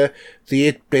cruiser, the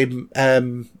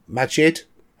Ibn Majid,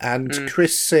 and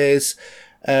Chris says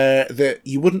that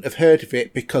you wouldn't have heard of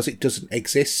it because it doesn't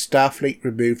exist. Starfleet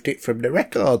removed it from the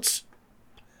records.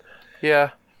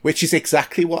 Yeah. Which is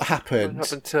exactly what happened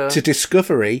to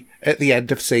Discovery at the end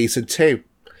of season 2.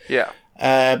 Yeah.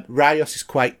 Rios is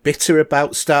quite bitter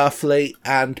about Starfleet,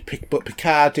 but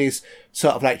Picard is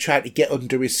sort of like trying to get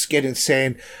under his skin and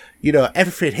saying,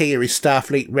 everything here is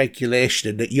Starfleet regulation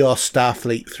and that you're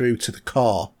Starfleet through to the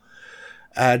core.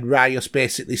 And Rios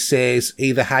basically says,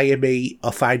 either hire me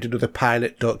or find another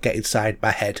pilot, don't get inside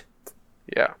my head.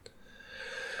 Yeah.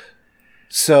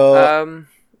 So...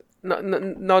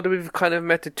 now that we've kind of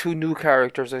met the two new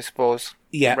characters, I suppose,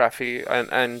 Raffi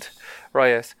and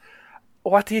Rios,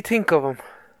 what do you think of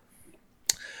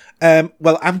them?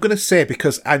 Well, I'm going to say,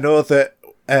 because I know that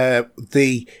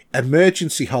the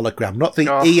emergency hologram, not the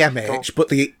EMH, but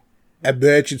the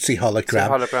emergency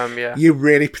hologram, you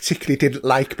really particularly didn't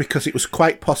like, because it was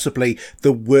quite possibly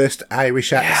the worst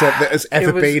Irish accent that has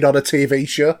ever been on a TV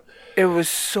show. It was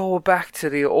so back to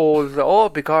the old,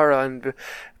 Bigara and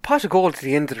pot of gold to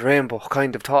the end of the rainbow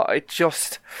kind of thought. I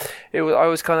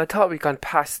was kind of thought we'd gone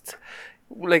past,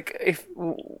 like, if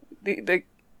they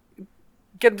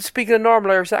get them to speak in a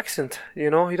normal Irish accent, you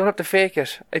don't have to fake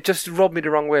it. It just rubbed me the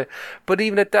wrong way. But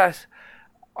even at that,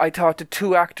 I thought the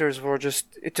two actors were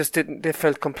they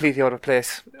felt completely out of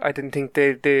place. I didn't think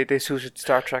they suited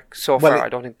Star Trek so far. I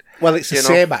don't think. Well, it's the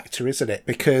same actor, isn't it?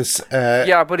 Because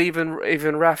but even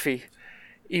Raffi,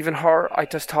 even her, I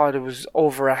just thought it was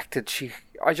overacted.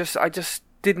 I just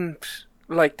didn't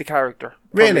like the character.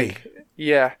 Really?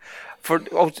 Yeah.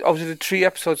 Out of the 3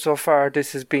 episodes so far,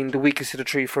 this has been the weakest of the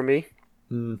 3 for me.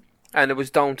 And it was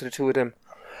down to the two of them.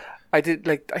 I did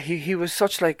like he was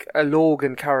such like a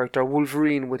Logan character,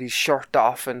 Wolverine with his shirt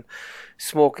off and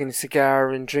smoking a cigar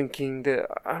and drinking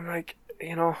I'm like,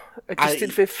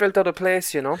 it felt out of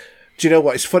place, Do you know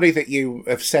what? It's funny that you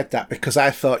have said that, because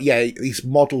I thought, he's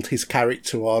modelled his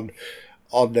character on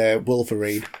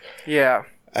Wolverine. Yeah.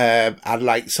 And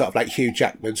like sort of like Hugh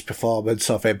Jackman's performance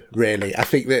of him, really. I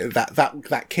think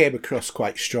that came across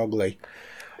quite strongly.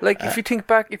 Like, if you think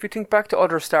back to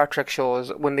other Star Trek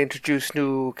shows, when they introduce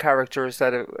new characters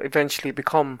that eventually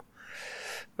become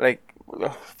like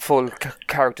full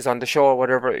characters on the show or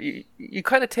whatever, you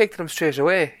kind of take to them straight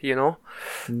away,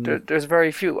 There's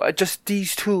very few. Just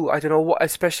these two, I don't know what,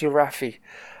 especially Raffi,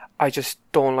 I just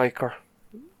don't like her.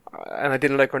 And I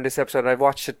didn't like her in this episode. I've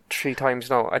watched it 3 times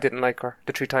now. I didn't like her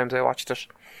the 3 times I watched it.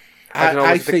 I don't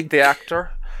know, was it the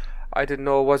actor? I didn't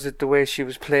know, was it the way she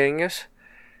was playing it?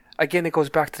 Again, it goes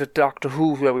back to the Doctor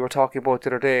Who that we were talking about the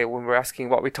other day when we were asking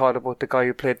what we thought about the guy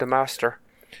who played the Master.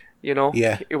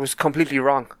 Yeah. It was completely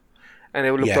wrong. And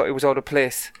it was out of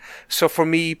place. So for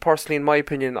me, personally, in my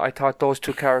opinion, I thought those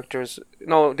two characters,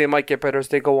 they might get better as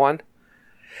they go on.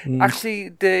 Actually,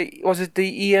 the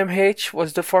EMH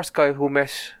was the first guy who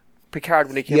met Picard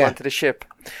when he came onto the ship.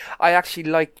 I actually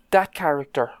liked that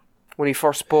character when he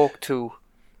first spoke to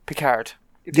Picard.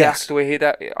 The way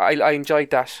I enjoyed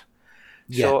that.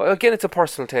 Yeah. So again, it's a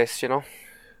personal taste, you know.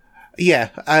 Yeah,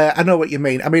 I know what you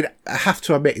mean. I mean, I have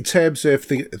to admit, in terms of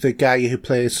the guy who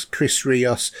plays Chris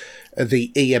Rios,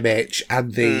 the EMH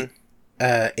and the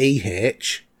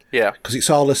EH, yeah, because it's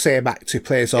all the same actor who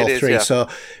plays all three. So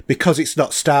because it's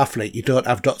not Starfleet, you don't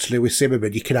have Dr. Lewis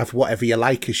Zimmerman. You can have whatever you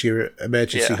like as your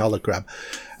emergency hologram.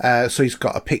 So he's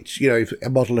got a picture, you know, a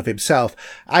model of himself.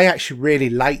 I actually really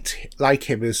like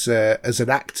him as an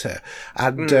actor,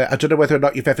 and I don't know whether or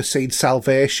not you've ever seen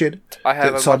Salvation. I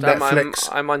have. That's on Netflix.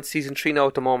 I'm on season 3 now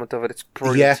at the moment of it. It's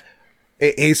brilliant. Yeah,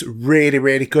 it is really,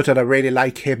 really good, and I really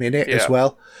like him in it as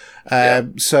well.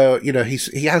 So, you know,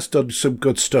 he has done some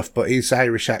good stuff, but his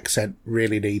Irish accent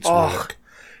really needs work.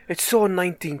 It's so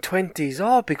 1920s.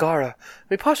 Oh, Bigara. I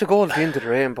mean, Patrick Gold at the end of the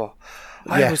rainbow.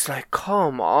 I was like,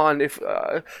 come on. If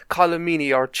Colin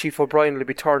Meaney or Chief O'Brien will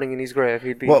be turning in his grave,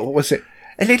 he'd be... What was it?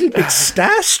 A little bit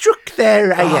starstruck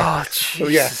there, are you? Oh,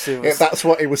 Jesus. Yeah, that's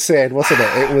what he was saying, wasn't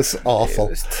it? It was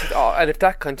awful. And if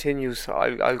that continues,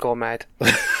 I'll go mad.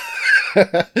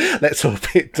 Let's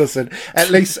hope it doesn't. At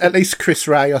least Chris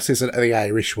Rios isn't the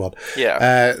Irish one.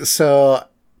 Yeah.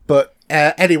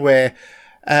 Anyway,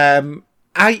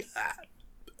 I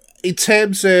in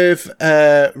terms of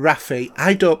Raffi,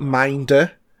 I don't mind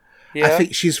her. Yeah. I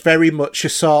think she's very much a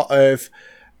sort of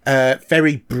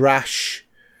very brash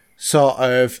sort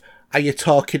of "are you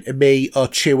talking to me or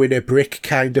chewing a brick"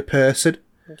 kind of person.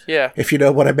 Yeah. If you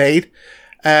know what I mean.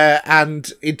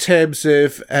 And in terms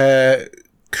of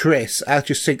Chris, I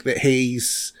just think that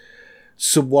he's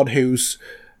someone who's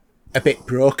a bit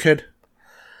broken,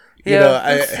 you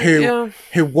know,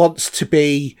 who wants to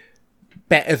be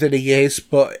better than he is,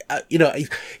 but you know,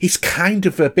 he's kind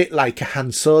of a bit like a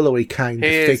Han Solo-y kind of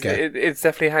figure. It's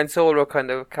definitely a Han Solo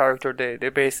kind of character they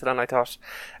based it on, I thought,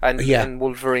 and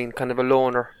Wolverine, kind of a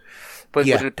loner. But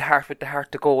with the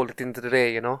heart to gold at the end of the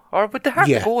day, you know? Or with the heart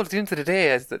to gold at the end of the day,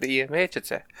 as the EMH would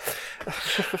say.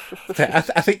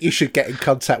 I think you should get in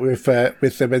contact with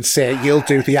them and say, you'll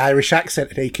do the Irish accent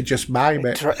and he can just mime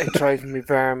it. It drives me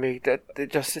barmy.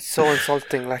 It's so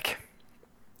insulting, like.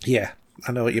 Yeah,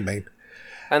 I know what you mean.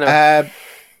 I know.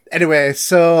 Anyway,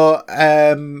 so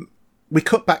we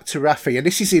cut back to Raffi, and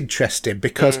this is interesting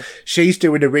because she's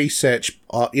doing a research,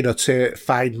 you know, to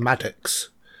find Maddox.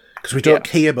 Because we don't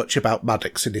hear much about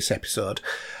Maddox in this episode.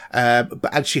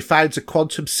 And she finds a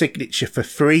quantum signature for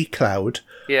Freecloud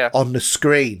on the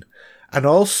screen. And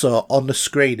also on the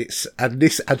screen, I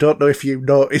don't know if you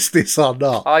noticed this or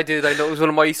not. I did. I know it was one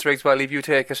of my Easter eggs. Well, if you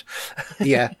take it.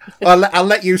 Yeah. Well, I'll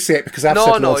let you say it because I've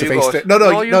said loads of Easter eggs.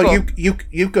 No,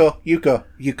 you go. You can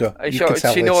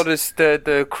tell she noticed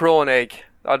the crone egg.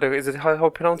 Is it how you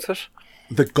pronounce it?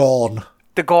 The Gorn.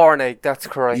 The Gorn egg, that's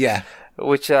correct. Yeah.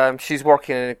 Which she's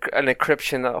working in an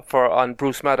encryption on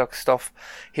Bruce Maddox stuff.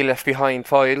 He left behind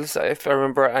files, if I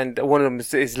remember, and one of them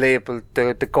is labelled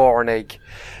the Gorn egg,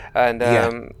 and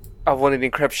of one of the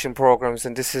encryption programs.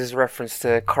 And this is reference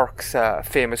to Kirk's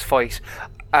famous fight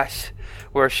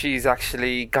where she's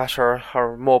actually got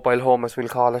her mobile home, as we'll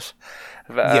call it,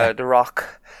 the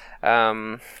Rock.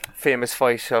 Famous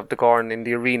fight of the Gorn in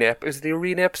the Arena. Is it the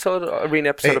Arena episode? Of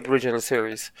the original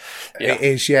series. Yeah. It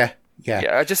is, yeah.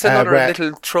 Yeah, just another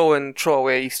little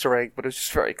throwaway Easter egg, but it's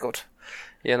just very good,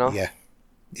 you know.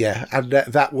 Yeah, and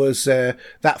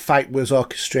that fight was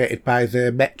orchestrated by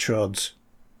the Metrons.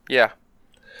 Yeah,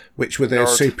 which were the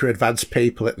super advanced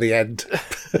people at the end.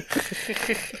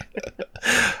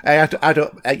 I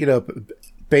don't,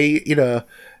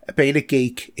 being a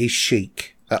geek is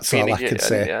chic. That's all I can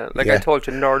say. Yeah. I told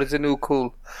you, nerd is a new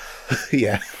cool.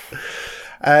 Yeah.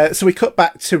 So we cut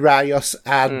back to Rios,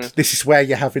 and this is where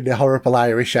you're having the horrible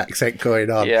Irish accent going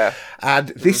on. Yeah. And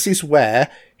this is where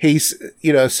he's,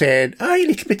 saying, "Oh, you're a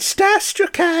little bit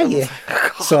starstruck, are you?"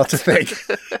 Sort of thing.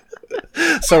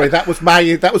 Sorry, that was my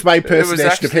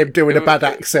impersonation of him doing a bad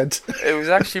accent. It was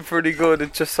actually pretty good.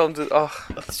 It just sounded,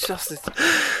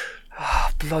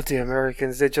 bloody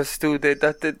Americans! They just do the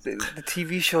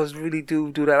TV shows really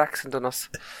do that accent on us.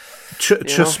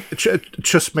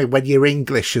 Trust me, when you're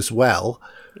English as well,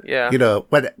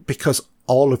 because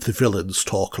all of the villains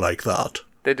talk like that.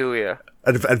 They do, yeah,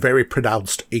 and very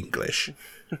pronounced English.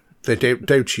 They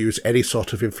don't use any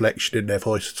sort of inflection in their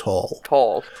voice at all.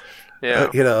 Yeah,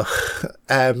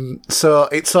 so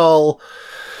it's all.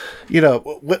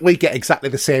 We get exactly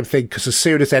the same thing because as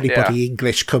soon as anybody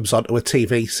English comes onto a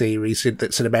TV series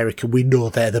that's an American, we know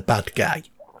they're the bad guy.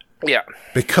 Yeah.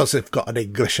 because they've got an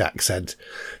English accent.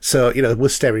 So, we're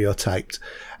stereotyped.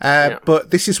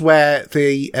 But this is where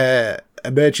the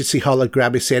emergency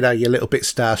hologram is saying, are you a little bit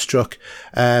starstruck?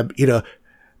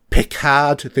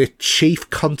 Picard, the chief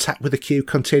contact with the Q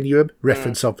continuum,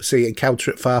 reference obviously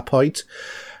Encounter at Farpoint.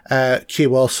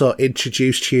 Q also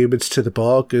introduced humans to the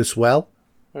Borg as well.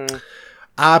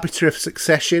 Arbiter of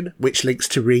Succession, which links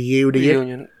to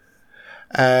Reunion.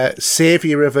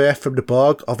 Saviour of Earth from the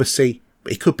Borg, obviously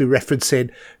it could be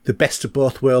referencing the Best of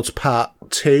Both Worlds Part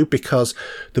 2, because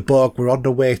the Borg were on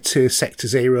the way to Sector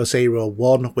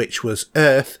 001, which was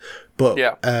Earth, but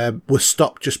was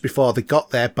stopped just before they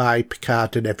got there by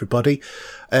Picard and everybody.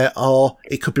 Or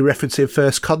it could be referencing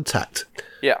First Contact.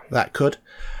 Yeah. That could.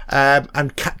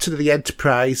 And Captain of the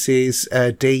Enterprise is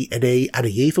D and E, and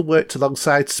he even worked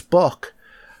alongside Spock,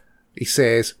 he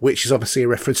says, which is obviously a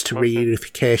reference to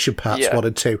Reunification Parts 1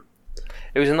 and 2.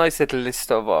 It was a nice little list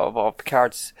of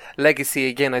Picard's legacy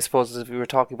again, I suppose, as we were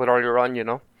talking about earlier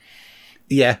on,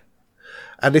 Yeah.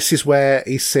 And this is where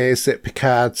he says that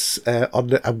Picard's I'm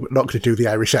not going to do the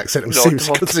Irish accent, I'm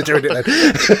seriously considering it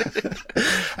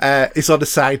then. Is on the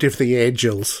side of the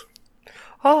angels.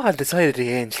 Oh, on the side of the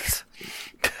angels.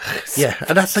 Yeah,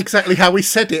 and that's exactly how he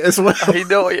said it as well. I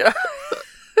know, yeah.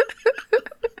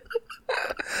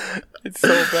 It's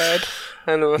so bad.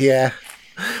 I know. Yeah.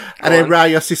 And then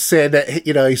Rios is saying that,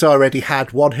 he's already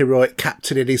had one heroic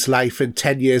captain in his life, and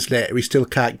 10 years later he still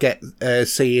can't get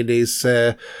seeing his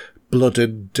blood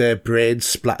and brains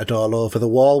splattered all over the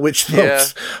wall, which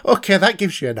looks, okay, that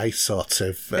gives you a nice sort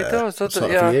of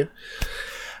view.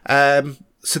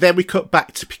 So then we cut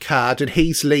back to Picard, and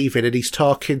he's leaving, and he's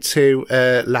talking to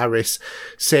Laris,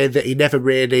 saying that he never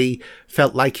really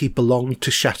felt like he belonged to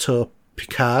Chateau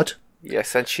Picard.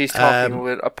 Yes, and she's talking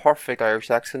with a perfect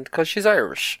Irish accent because she's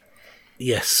Irish.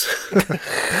 Yes.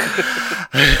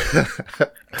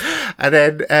 And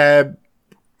then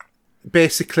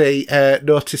basically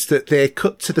noticed that they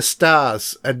cut to the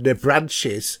stars and the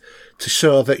branches to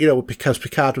show that, because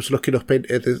Picard was looking up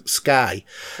into the sky.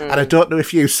 And I don't know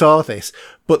if you saw this,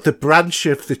 but the branch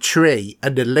of the tree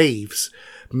and the leaves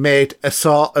made a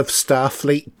sort of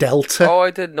Starfleet delta. Oh,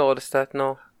 I did notice that,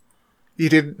 no. You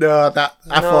didn't know that?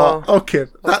 I thought, okay,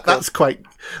 that's quite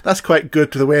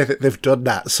good the way that they've done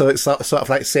that. So it's sort of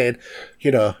like saying,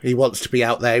 he wants to be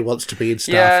out there, he wants to be in Starfleet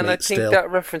still. Yeah, and I think that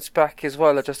reference back as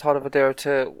well, I just thought of it there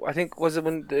I think, was it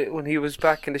when he was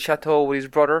back in the chateau with his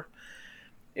brother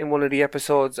in one of the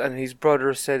episodes, and his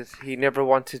brother said he never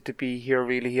wanted to be here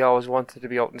really, he always wanted to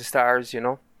be out in the stars,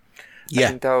 Yeah. I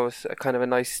think that was a kind of a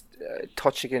nice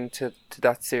touch again to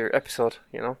that episode,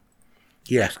 Yeah.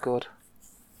 It's good.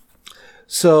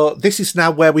 So this is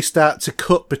now where we start to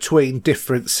cut between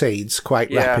different scenes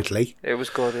quite rapidly. It was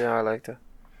good, I liked it.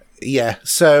 Yeah,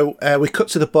 so we cut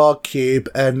to the Borg cube,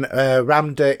 and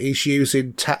Ramda is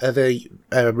using the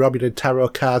Romulan tarot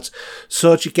cards.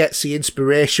 Soji gets the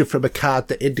inspiration from a card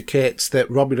that indicates that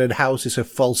Romulan houses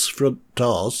have false front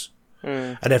doors,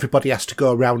 and everybody has to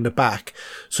go around the back.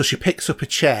 So she picks up a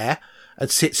chair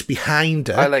and sits behind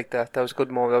her. I like that. That was a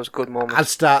good moment. And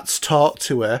starts to talk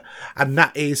to her, and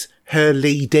that is her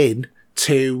lead in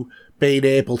to being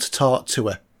able to talk to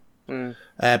her.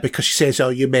 Because she says,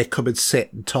 you may come and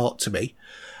sit and talk to me.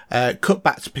 Cut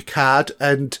back to Picard,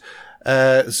 and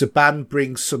Zhaban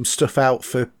brings some stuff out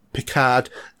for Picard,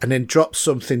 and then drops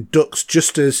something, ducks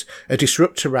just as a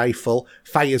disruptor rifle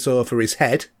fires over his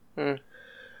head.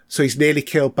 So he's nearly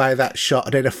killed by that shot,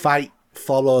 and then a fight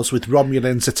follows with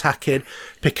Romulans attacking.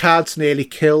 Picard's nearly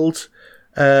killed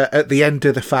at the end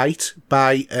of the fight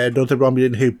by another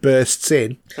Romulan who bursts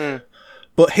in.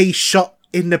 But he's shot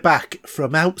in the back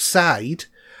from outside,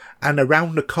 and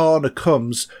around the corner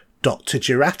comes Dr.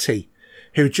 Jurati,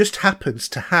 who just happens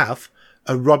to have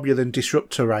a Romulan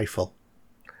disruptor rifle.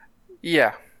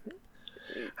 Yeah.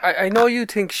 I know you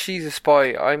think she's a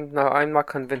spy. I'm not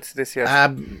convinced of this yet.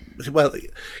 Well,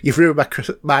 you've ruined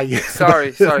my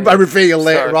sorry. my reveal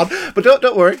later on. But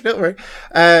don't worry.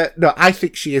 No, I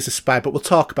think she is a spy, but we'll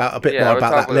talk about a bit more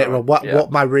about that later on.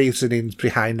 What my reasonings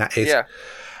behind that is.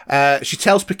 Yeah. She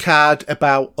tells Picard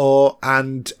about O,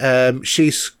 and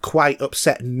she's quite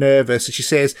upset and nervous. And she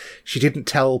says she didn't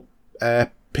tell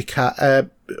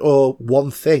Picard or one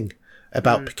thing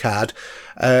about Picard,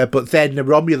 but then the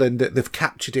Romulan that they've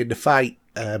captured in the fight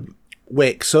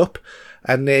wakes up,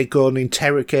 and they go and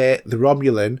interrogate the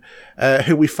Romulan,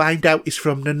 who we find out is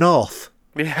from the North.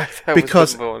 Yeah, that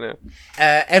because was good one,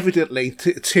 evidently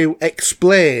to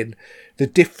explain the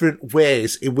different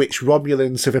ways in which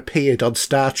Romulans have appeared on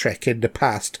Star Trek in the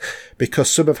past,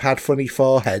 because some have had funny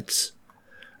foreheads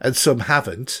and some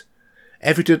haven't.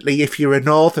 Evidently, if you're a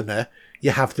Northerner,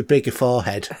 you have the bigger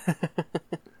forehead.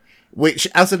 Which,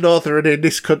 as a northerner in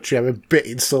this country, I'm a bit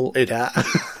insulted at.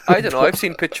 I don't know. I've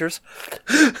seen pictures.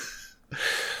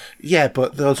 Yeah,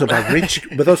 but those are my ridge.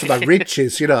 But those are my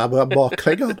ridges. You know, I'm more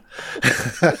Klingon.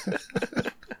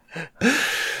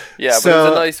 Yeah, but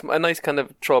it was a nice kind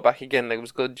of throwback again. Like, it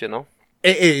was good, you know.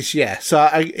 It is, yeah. So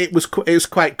it was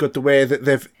quite good the way that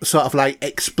they've sort of like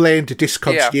explained the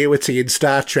discontinuity in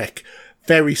Star Trek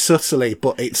very subtly,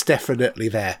 but it's definitely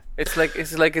there. It's like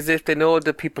as if they know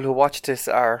the people who watch this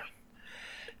are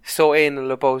so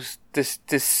anal about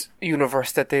this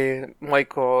universe that they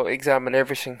micro-examine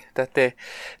everything, that they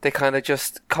kind of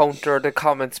just counter the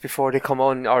comments before they come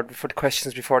on, or for the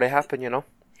questions before they happen, you know?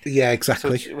 Yeah,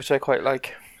 exactly. So, which I quite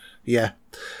like. Yeah.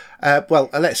 Well,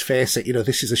 let's face it, you know,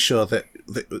 this is a show that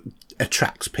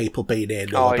attracts people being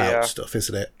anal about stuff,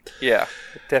 isn't it? Yeah,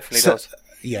 it definitely does.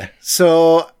 Yeah.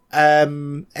 So,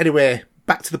 anyway,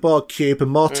 back to the Borg cube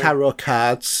and more tarot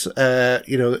cards,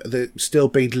 you know, they're still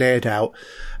being laid out.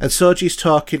 And Soji's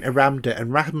talking to Ramda,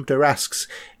 and Ramda asks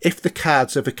if the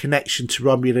cards have a connection to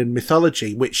Romulan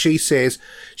mythology, which she says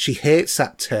she hates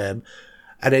that term.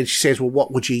 And then she says, well,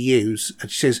 what would you use? And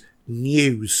she says,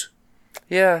 news.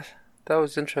 Yeah, that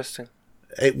was interesting.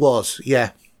 It was,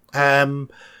 yeah. And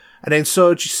then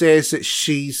Soji says that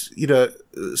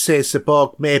says the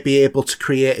Borg may be able to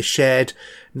create a shared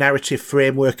narrative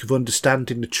framework of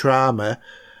understanding the trauma.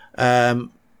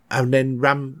 And then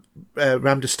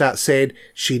Ramda starts saying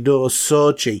she knows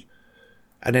Soji.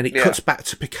 And then it cuts back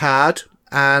to Picard.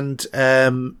 And,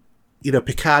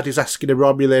 Picard is asking a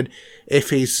Romulan if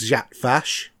he's Zhat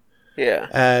Vash.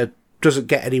 Yeah. Doesn't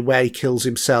get anywhere, he kills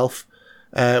himself.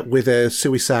 With a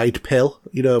suicide pill,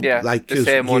 like the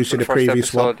same one used in the the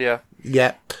previous episode, one.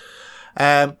 Yeah.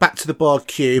 Back to the Borg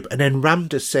cube, and then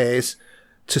Ramda says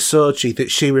to Soji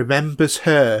that she remembers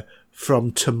her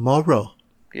from tomorrow.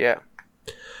 Yeah.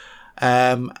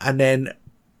 And then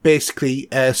basically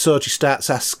Soji starts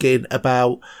asking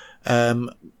about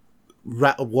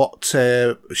what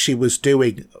she was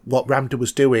doing, what Ramda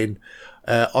was doing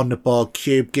on the Borg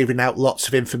cube, giving out lots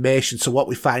of information. So what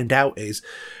we find out is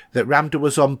that Ramda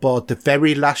was on board the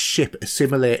very last ship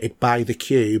assimilated by the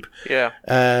cube,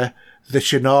 the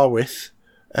Shinarwith,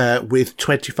 with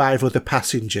 25 other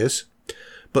passengers,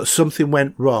 but something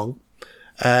went wrong.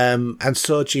 And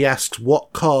Soji asks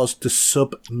what caused the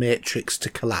sub-matrix to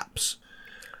collapse.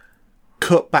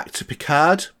 Cut back to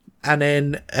Picard, and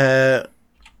then, I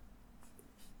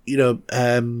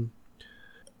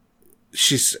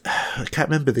can't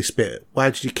remember this bit.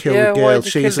 Why did you kill the girl? Why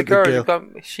did you kill the girl?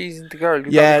 She's the girl.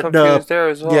 You got me confused there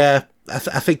as well. Yeah,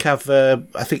 I think I've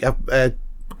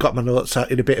got my notes out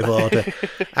in a bit of order,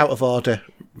 out of order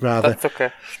rather. That's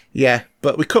okay. Yeah,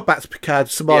 but we cut back to Picard.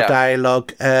 Some more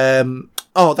dialogue.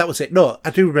 Oh, that was it. No,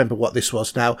 I do remember what this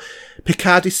was now.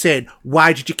 Picard is saying,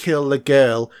 "Why did you kill the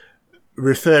girl?"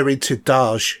 Referring to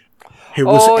Daj, who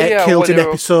was killed in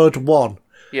episode 1.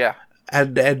 Yeah,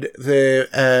 and then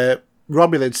the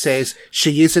Romulan says,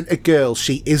 she isn't a girl,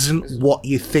 she isn't what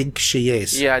you think she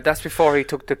is. Yeah, that's before he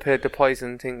took the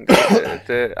poison thing,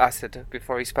 the acid,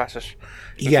 before he spat it.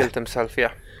 He killed himself,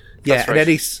 yeah. Yeah, and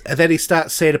then he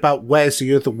starts saying about where's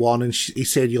the other one, and he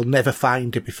said you'll never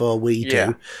find it before we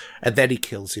do, and then he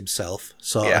kills himself,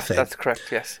 sort of thing. Yeah, that's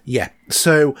correct, yes. Yeah,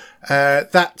 so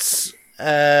that's...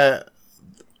 that's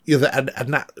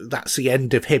the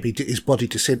end of him. His body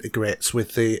disintegrates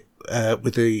with the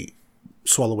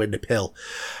swallowing the pill.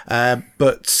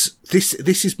 But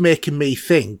this is making me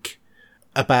think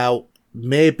about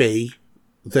maybe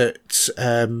that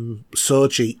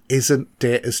Soji isn't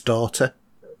Data's daughter.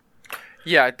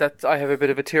 Yeah, I have a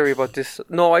bit of a theory about this.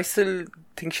 No, I still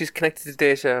think she's connected to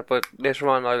Data, but later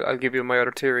on I'll give you my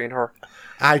other theory in her.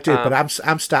 I do, but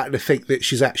I'm starting to think that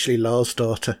she's actually Law's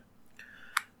daughter.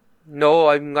 No,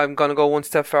 I'm going to go one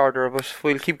step further, but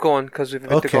we'll keep going because we've a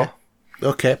bit to go.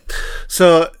 Okay.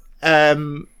 So,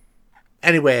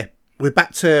 anyway, we're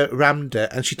back to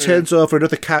Ramda, and she turns over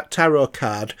another tarot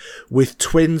card with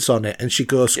twins on it, and she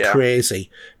goes crazy,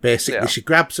 basically. Yeah. She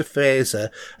grabs a phaser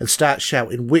and starts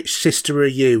shouting, which sister are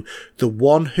you? The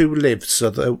one who lives or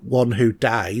the one who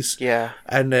dies? Yeah.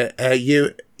 And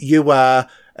you are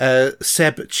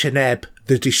Seb Cheneb,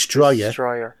 the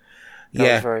Destroyer.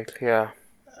 Yeah.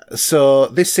 So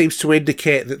this seems to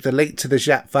indicate that the link to the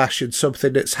Zhat Vash and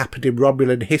something that's happened in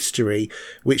Romulan history,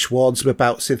 which warns them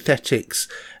about synthetics,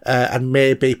 and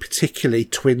maybe particularly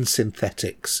twin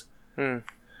synthetics.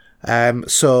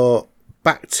 So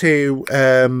back to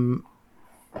the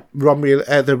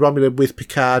Romulan with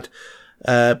Picard.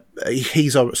 He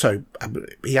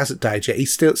hasn't died yet. He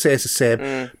still says the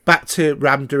same. Back to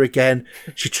Ramda again.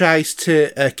 She tries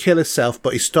to kill herself,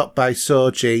 but he's stopped by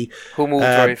Soji. Who moved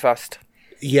very fast.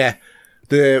 Yeah.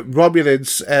 The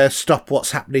Romulans stop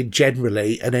what's happening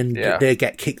generally, and then they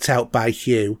get kicked out by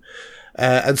Hugh.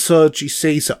 And Soji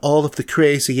sees that all of the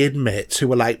crazy inmates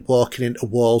who are like walking into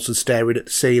walls and staring at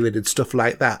the ceiling and stuff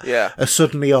like that are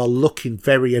suddenly all looking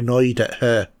very annoyed at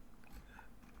her.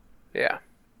 Yeah.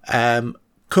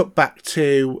 Cut back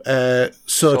to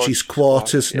Soji's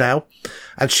quarters now,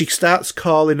 and she starts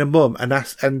calling her mum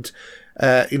and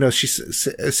she's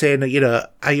saying,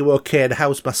 are you okay? And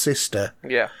how's my sister?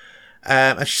 Yeah.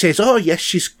 And she says, oh yes,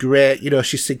 she's great.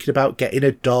 She's thinking about getting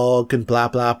a dog and blah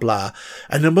blah blah.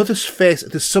 And the mother's face,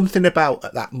 there's something about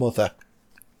that mother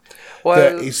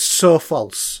that is so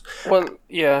false. Well,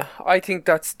 yeah, I think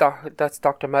that's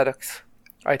Dr. Maddox.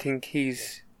 I think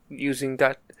he's using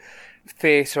that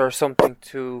face or something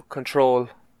to control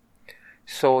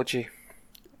Soji.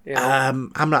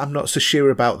 I'm not so sure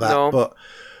about that. No.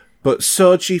 But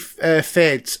Soji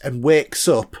fades and wakes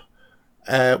up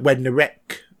when the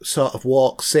wreck sort of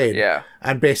walks in. Yeah.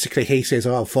 And basically he says,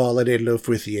 oh, I'm falling in love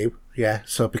with you. Yeah.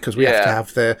 So because we have to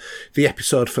have the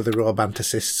episode for the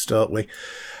romanticists, don't we?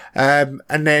 And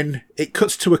then it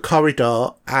cuts to a corridor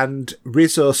and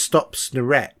Rizzo stops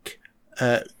Narek,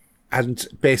 and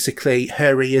basically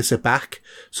her ears are back.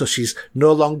 So she's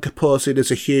no longer posing as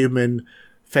a human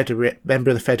member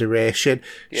of the Federation.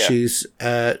 Yeah. She's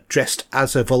dressed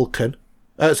as a Vulcan,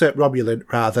 as a Romulan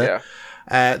rather. Yeah.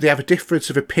 They have a difference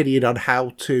of opinion on how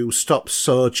to stop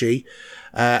Soji,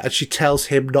 and she tells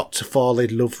him not to fall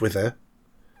in love with her.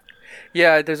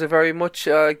 Yeah, there's a very much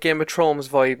Game of Thrones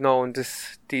vibe now in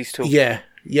these two. Yeah,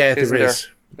 there is.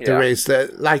 There is.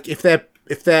 Like if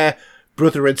they're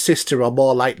brother and sister, or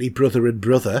more likely brother and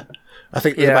brother, I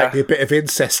think there might be a bit of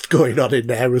incest going on in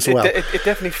there as well. It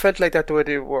definitely felt like that the way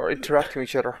they were interacting with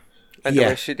each other, and the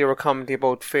way they were commenting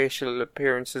about facial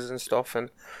appearances and stuff, and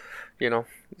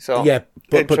so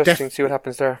but interesting to see what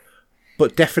happens there.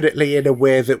 But definitely in a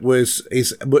way that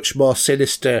is much more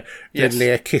sinister than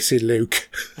Leia kissing Luke.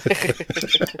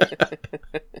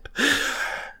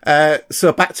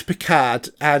 So back to Picard,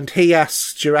 and he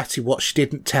asks Jurati what she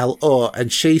didn't tell Orr,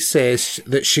 and she says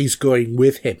that she's going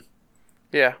with him.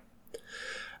 Yeah.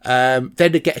 Then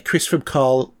they get a call from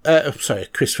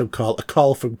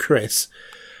Chris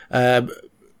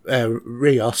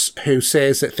Rios, who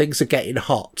says that things are getting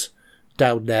hot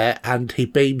down there, and he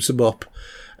beams them up.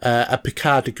 And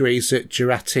Picard agrees that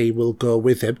Jurati will go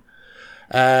with him.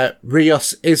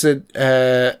 Rios says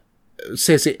that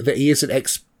he isn't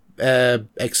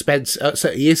expensive.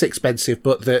 So he is expensive,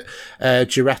 but that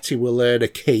Jurati will earn a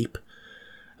keep.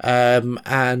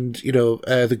 And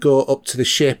they go up to the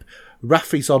ship.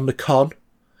 Raffi's on the con.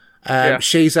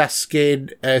 She's asking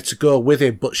to go with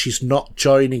him, but she's not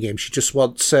joining him. She just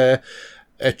wants a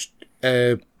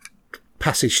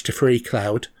passage to Free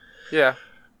Cloud. Yeah.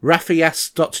 Raffi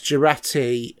asks Dr.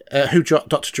 Jurati who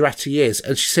Dr. Jurati is,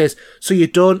 and she says, so you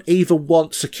don't even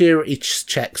want security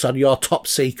checks on your top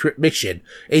secret mission,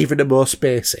 even the most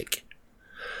basic?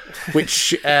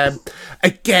 Which,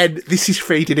 again, this is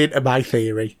feeding into my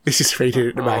theory.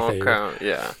 Theory. Okay,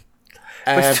 yeah.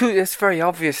 But it's very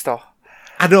obvious, though.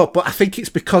 I know, but I think it's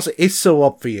because it is so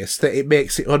obvious that it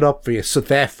makes it unobvious, so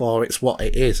therefore it's what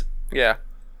it is. Yeah.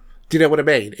 Do you know what I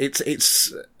mean?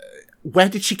 It's where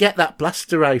did she get that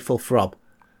blaster rifle from?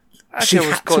 She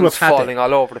was guns falling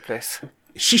all over the place.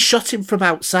 She shot him from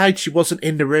outside. She wasn't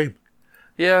in the room.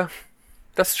 Yeah,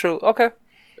 that's true. Okay.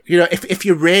 If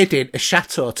you're raiding a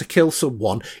chateau to kill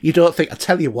someone, you don't think, I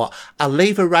tell you what, I'll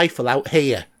leave a rifle out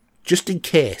here, just in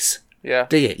case. Yeah.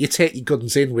 Do you? You take your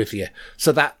guns in with you.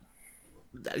 So that,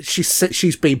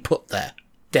 she's been put there.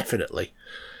 Definitely.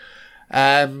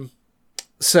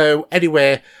 So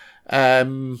anyway,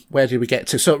 where did we get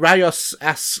to? So Rios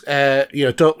asks,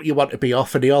 don't you want to be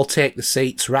off? And they all take the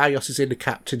seats. Rios is in the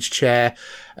captain's chair,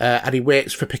 and he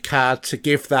waits for Picard to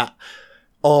give that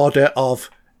order of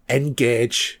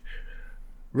engage.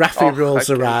 Raffi rolls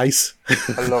her eyes.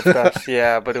 I love that.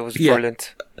 Yeah, but it was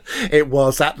brilliant. It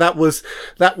was that was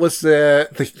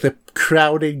the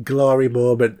crowning glory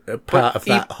moment part of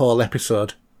that whole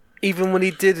episode. Even when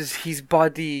he did it, his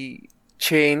body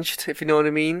changed, if you know what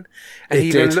I mean, and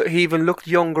he even looked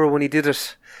younger when he did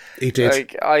it. He did.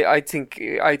 Like, I'd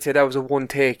say that was a one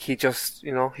take. He just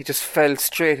fell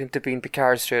straight into being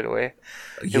Picard straight away.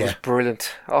 It was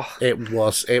brilliant. Oh, it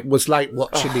was like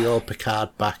watching the old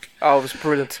Picard back. Oh, it was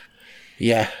brilliant.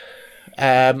 Yeah.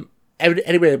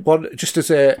 Anyway, just as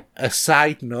a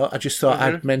side note, I just thought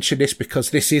I'd mention this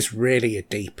because this is really a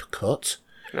deep cut.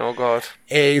 Oh God!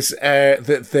 is that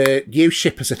the new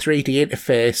ship has a 3D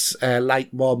interface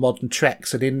like more modern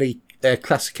Treks, and in the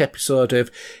classic episode of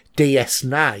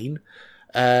DS9,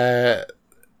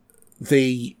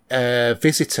 the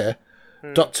visitor,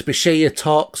 Dr. Bashir,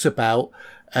 talks about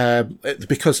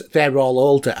because they're all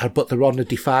older, but they're on a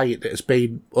Defiant that has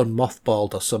been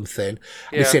unmothballed or something.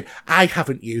 And he said, I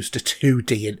haven't used a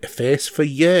 2D interface for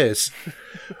years,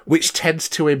 which tends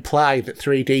to imply that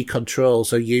 3D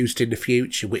controls are used in the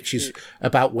future, which is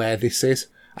about where this is.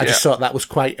 I just thought that was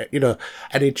quite, an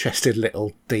interesting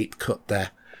little deep cut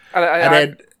there.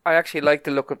 And I actually like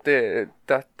the look of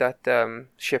that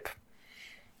ship.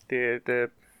 They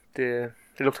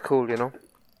looked cool, you know.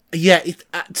 Yeah,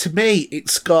 to me,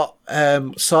 it's got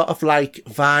sort of like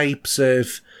vibes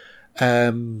of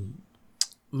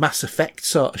Mass Effect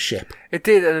sort of ship. It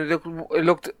did, and it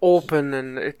looked open,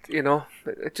 and it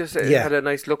had a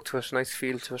nice look to it, nice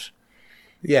feel to it.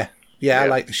 Yeah, I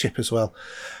like the ship as well.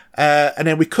 And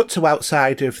then we cut to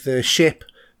outside of the ship.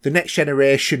 The Next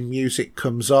Generation music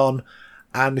comes on,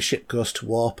 and the ship goes to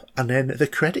warp, and then the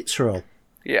credits roll.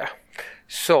 Yeah.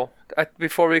 So,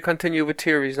 before we continue with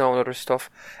theories now and other stuff,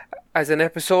 as an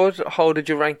episode, how did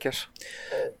you rank it?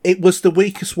 It was the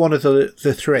weakest one of the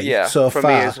three so far. For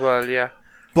me as well, yeah.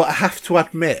 But I have to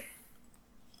admit,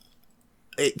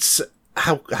 it's,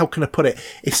 how can I put it?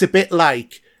 It's a bit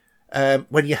like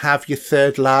when you have your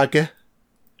third lager.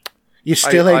 You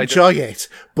still enjoy it,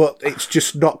 but it's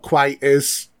just not quite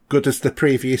as good as the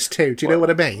previous two. Do you know what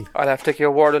I mean? I'll have to take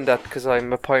your word on that, because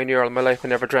I'm a pioneer all my life. I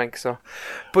never drank, so.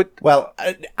 Well,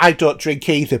 I don't drink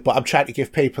either, but I'm trying to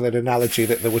give people an analogy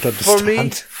that they would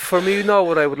understand. For me, you know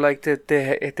what I would like that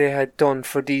they had done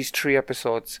for these 3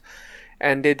 episodes,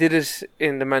 and they did it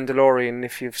in The Mandalorian,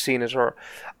 if you've seen it, or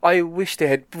I wish they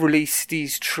had released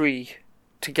these 3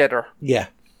 together. Yeah.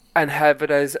 And have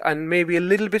it and maybe a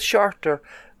little bit shorter,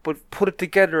 but put it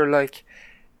together like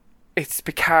it's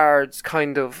Picard's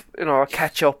kind of, a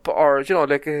catch-up, or,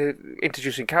 like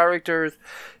introducing characters,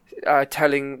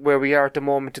 telling where we are at the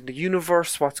moment in the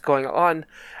universe, what's going on,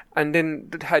 and then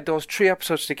had those 3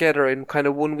 episodes together in kind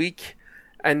of 1 week,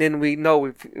 and then we know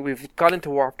we've gone into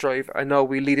Warp Drive, and now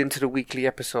we lead into the weekly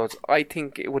episodes. I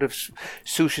think it would have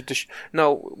suited the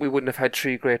no, we wouldn't have had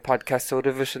 3 great podcasts out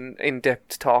of it and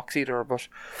in-depth talks either, but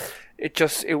it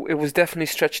was definitely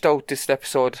stretched out. This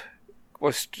episode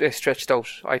was stretched out,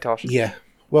 I thought. Yeah.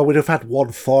 Well, we'd have had 1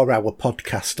 4-hour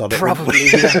podcast on it. Probably,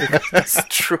 yeah, that's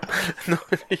true. No,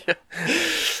 yeah.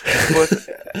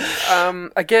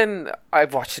 But, again,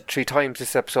 I've watched it 3 times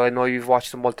this episode. I know you've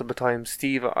watched it multiple times.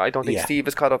 Steve, I don't think Steve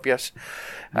is caught up yet.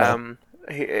 No.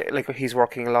 He's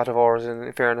working a lot of hours,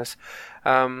 in fairness.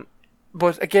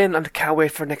 But again, I can't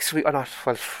wait for next week. Or not,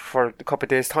 well, for a couple of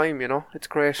days' time, It's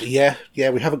great. Yeah,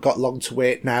 we haven't got long to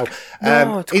wait now.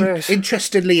 No, it's great.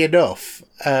 Interestingly enough,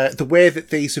 the way that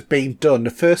these have been done, the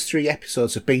first 3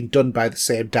 episodes have been done by the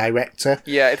same director.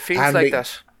 Yeah, it feels like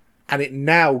that. And it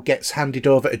now gets handed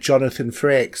over to Jonathan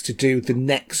Frakes to do the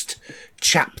next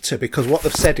chapter, because what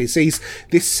they've said is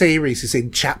this series is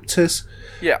in chapters.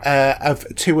 Yeah.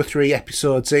 Of 2 or 3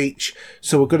 episodes each.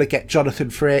 So we're going to get Jonathan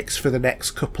Frakes for the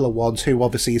next couple of ones, who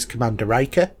obviously is Commander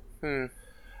Riker.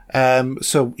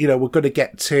 So, we're going to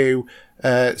get to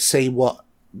see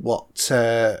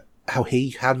how he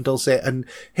handles it. And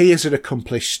he is an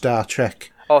accomplished Star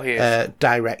Trek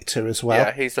director as well.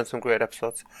 Yeah, he's done some great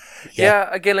episodes. Yeah,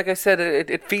 again, like I said,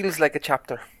 it feels like a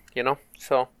chapter,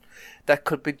 So that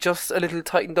could be just a little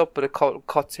tightened up with a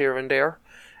cuts here and there.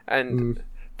 And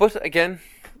but again,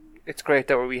 it's great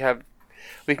that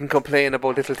we can complain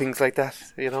about little things like that,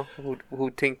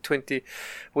 who'd think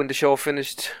when the show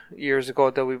finished years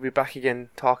ago that we'd be back again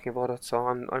talking about it. So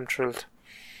I'm thrilled.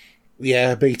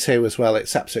 Yeah, me too as well.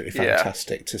 It's absolutely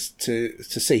fantastic to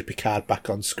see Picard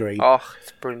back on screen. Oh,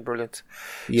 it's brilliant.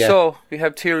 Yeah. So we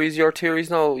have theories. Your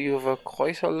theories now. You have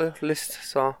quite a list.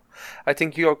 So I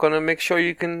think you're going to make sure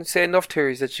you can say enough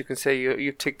theories that you can say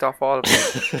you've ticked off all of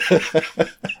them.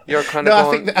 You're kind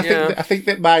of going. I think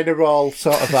that mine are all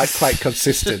sort of like quite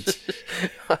consistent.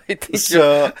 I think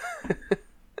so.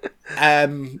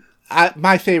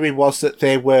 My theory was that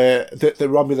the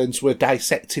Romulans were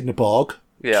dissecting the Borg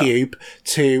cube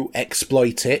to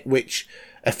exploit it, which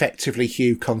effectively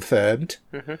Hugh confirmed.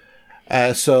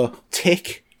 So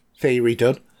tick, theory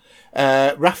done.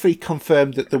 Raffi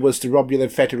confirmed that there was the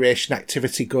Romulan Federation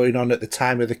activity going on at the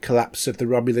time of the collapse of the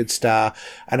Romulan star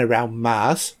and around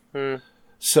Mars.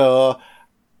 So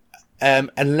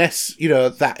unless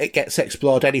that it gets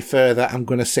explored any further, I'm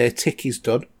going to say tick is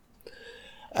done.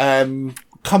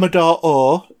 Commodore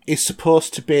O is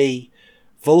supposed to be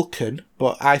Vulcan,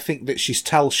 but I think that she's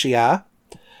Tal Shiar.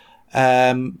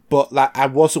 But like, I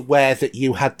was aware that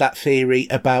you had that theory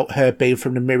about her being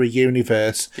from the mirror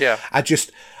universe. Yeah.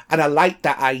 And I liked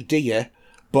that idea,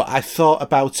 but I thought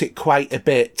about it quite a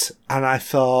bit, and I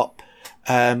thought,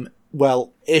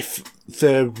 well, if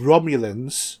the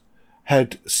Romulans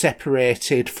had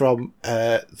separated from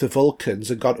the Vulcans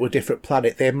and gone to a different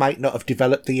planet, they might not have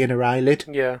developed the inner eyelid.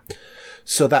 Yeah.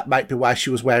 So that might be why she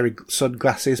was wearing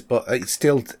sunglasses, but it's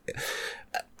still...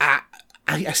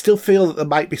 I still feel that there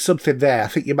might be something there. I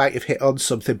think you might have hit on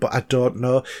something, but I don't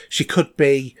know. She could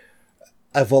be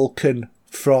a Vulcan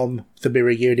from the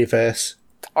mirror universe.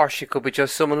 Or she could be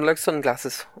just someone who likes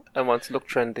sunglasses and wants to look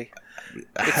trendy.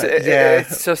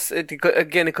 It's just, it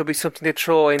could be something they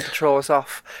throw in to throw us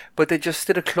off. But they just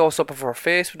did a close-up of her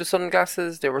face with the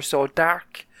sunglasses. They were so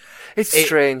dark. It's a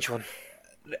strange one.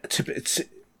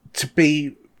 To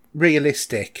be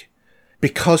realistic,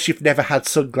 because you've never had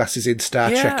sunglasses in Star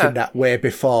Trek in that way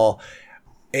before,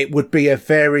 it would be a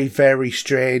very, very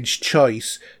strange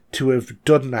choice to have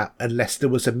done that unless there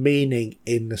was a meaning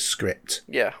in the script.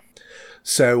 Yeah.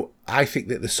 So I think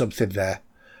that there's something there.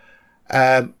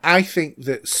 I think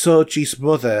that Soji's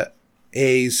mother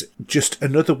is just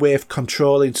another way of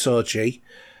controlling Soji,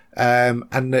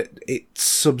 and that it's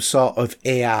some sort of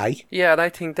AI. Yeah, and I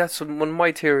think that's one of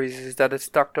my theories, is that it's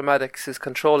Dr. Maddox is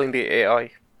controlling the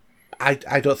AI.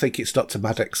 I don't think it's Dr.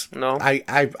 Maddox. No.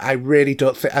 I really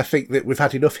don't think... I think that we've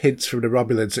had enough hints from the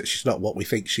Romulans that she's not what we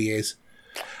think she is.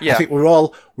 Yeah. I think we're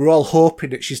all hoping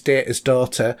that she's Data's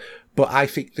daughter, but I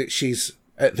think that she's,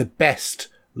 at the best,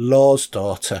 Law's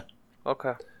daughter.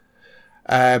 Okay.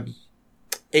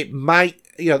 It might...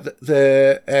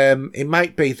 it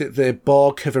might be that the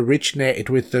Borg have originated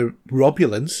with the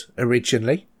Romulans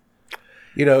originally.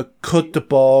 Could the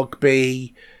Borg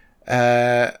be...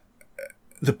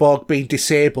 the Borg being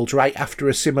disabled right after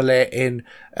assimilating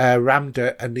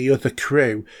Ramda and the other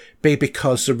crew be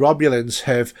because the Romulans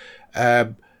have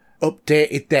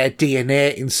updated their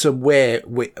DNA in some way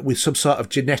with some sort of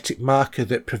genetic marker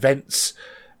that prevents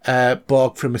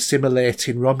Borg from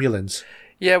assimilating Romulans.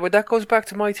 Yeah, but that goes back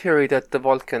to my theory that the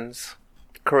Vulcans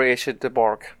created the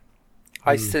Borg.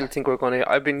 I still think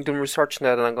I've been doing research on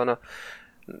that, and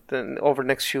then over the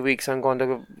next few weeks I'm going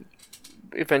to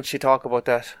eventually talk about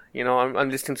that. I'm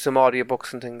listening to some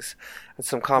audiobooks and things and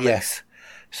some comics.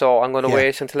 So I'm going to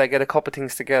wait until I get a couple of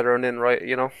things together and then write,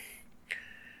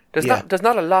 There's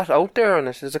not a lot out there on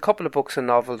it. There's a couple of books and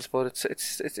novels, but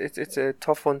it's a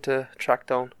tough one to track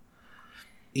down.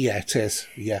 Yeah, it is.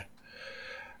 Yeah.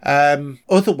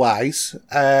 Otherwise,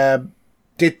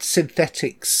 did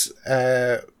synthetics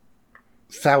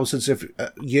thousands of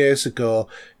years ago,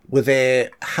 were they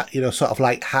sort of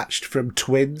like hatched from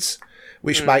twins?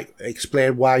 Which might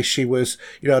explain why she was,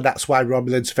 that's why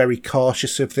Romulan's very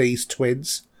cautious of these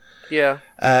twins. Yeah.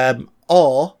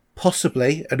 Or,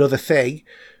 possibly, another thing,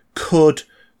 could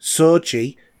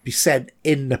Soji be sent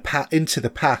into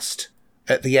the past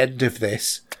at the end of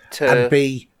this and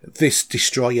be this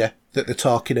destroyer that they're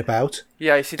talking about?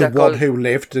 Yeah, you see the one who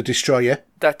lived, the destroyer.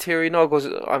 That theory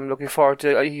I'm looking forward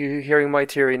to you hearing my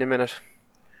theory in a minute.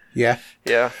 Yeah.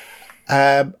 Yeah.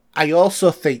 I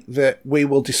also think that we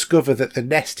will discover that the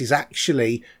nest is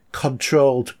actually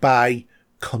controlled by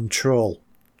Control.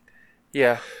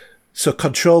 Yeah. So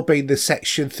Control being the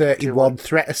Section 31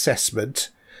 threat assessment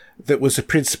that was a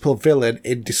principal villain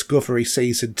in Discovery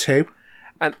Season 2.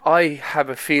 And I have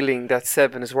a feeling that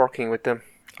Seven is working with them.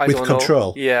 With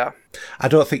Control? Yeah. I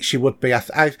don't think she would be.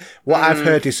 What I've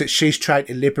heard is that she's trying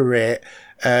to liberate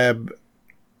Borg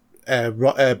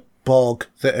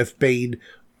that have been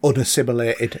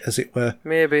unassimilated, as it were.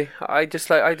 Maybe. I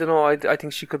don't know. I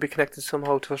think she could be connected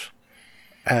somehow to it.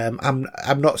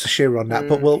 I'm not so sure on that,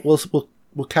 but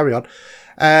we'll carry on.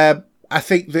 I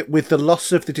think that with the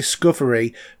loss of the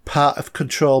Discovery, part of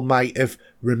Control might have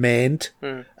remained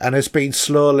and has been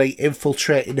slowly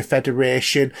infiltrating the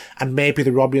Federation and maybe the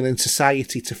Romulan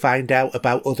society to find out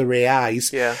about other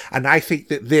AIs. Yeah. And I think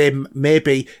that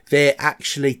they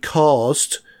actually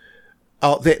caused,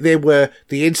 or they were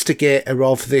the instigator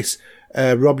of this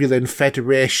Romulan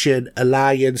Federation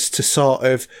alliance to sort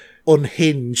of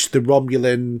unhinge the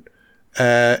Romulan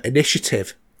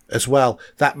initiative as well.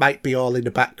 That might be all in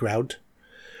the background.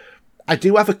 I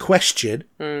do have a question.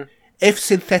 If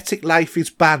synthetic life is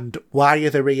banned, why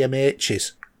are there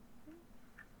EMHs?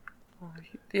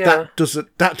 Yeah.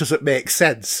 That doesn't make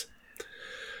sense.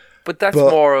 But that's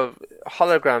more of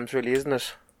holograms, really, isn't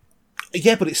it?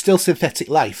 Yeah, but it's still synthetic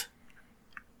life.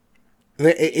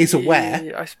 It is aware.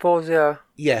 Yeah, I suppose, yeah.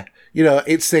 Yeah.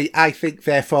 It's the I think,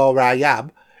 therefore I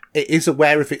am. It is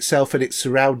aware of itself and its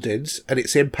surroundings and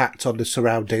its impact on the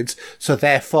surroundings. So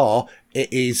therefore,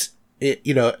 it is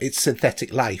it's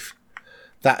synthetic life.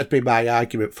 That would be my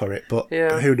argument for it, but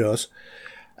Yeah. who knows?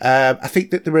 I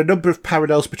think that there are a number of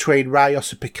parallels between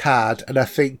Rios and Picard, and I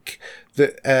think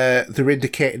that they're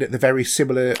indicating that they're very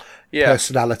similar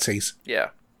personalities. Yeah,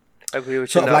 I agree with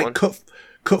Sort you of on like that one.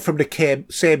 cut from the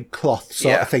same cloth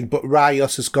sort Yeah. of thing, but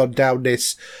Rios has gone down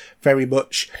this very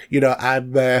much,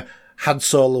 I'm Han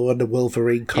Solo and the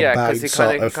Wolverine Yeah, combined because he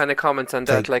sort of. kind of comments on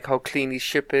that, thing. like how clean his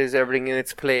ship is, everything in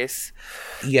its place.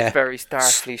 Yeah. Very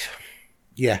Starfleet.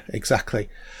 Yeah, exactly.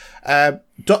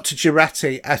 Dr.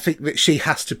 Jurati, I think that she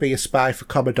has to be a spy for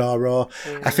Commodore O.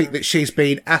 I think that she's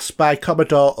been asked by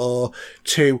Commodore O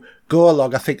to go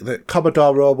along. I think that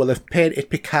Commodore O will have painted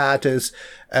Picard as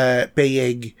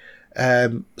being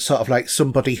sort of like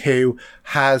somebody who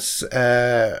has,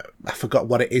 I forgot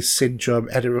what it is, syndrome,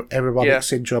 Eremonic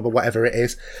syndrome or whatever it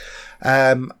is.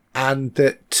 And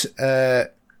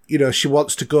that, she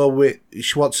wants to go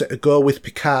with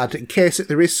Picard in case that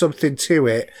there is something to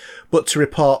it, but to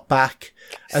report back.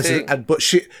 I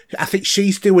think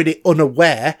she's doing it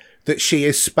unaware that she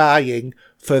is spying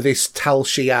for this Tal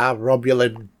Shiar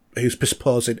Romulan who's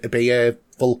proposing to be a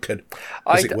Vulcan,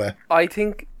 as it were. I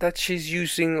think that she's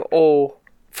using O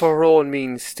for her own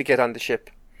means to get on the ship.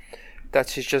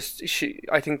 That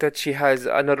I think that she has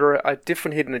a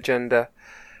different hidden agenda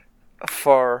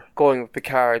for going with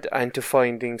Picard and to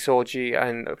finding Soji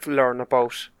and learn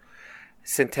about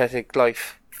synthetic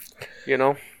life.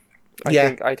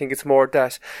 I think it's more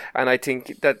that, and I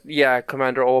think that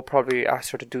Commander O probably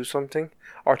asked her to do something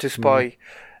or to spy.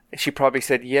 She probably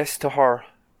said yes to her,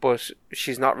 but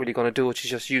she's not really going to do it.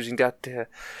 She's just using that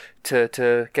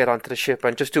to get onto the ship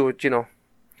and just do it.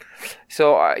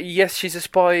 So yes, she's a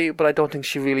spy, but I don't think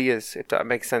she really is. If that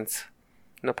makes sense.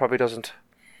 No, probably doesn't.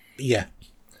 Yeah.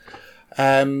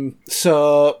 I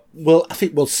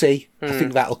think we'll see. I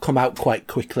think that'll come out quite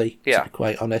quickly, to be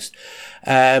quite honest.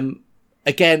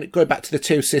 Again, going back to the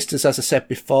two sisters, as I said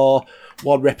before,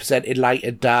 one represented light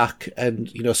and dark, and,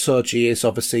 Soji is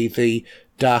obviously the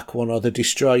dark one or the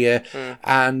destroyer,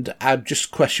 and I'm just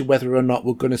questioning whether or not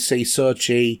we're going to see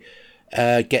Soji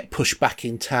get pushed back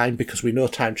in time, because we know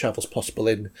time travel's possible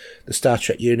in the Star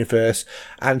Trek universe,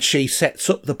 and she sets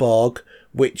up the Borg,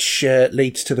 which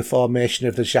leads to the formation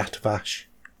of the Zhat Vash.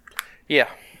 Yeah.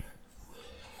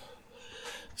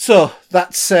 So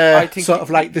that's I think sort of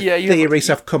like the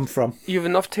theories I've come from. You have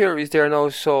enough theories there now,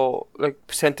 so like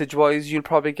percentage-wise, you'll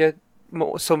probably get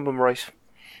some of them right.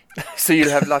 So you'll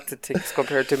have lots of ticks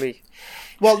compared to me.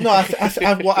 Well, no,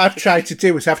 what I've tried to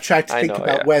do is I've tried to think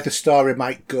about where the story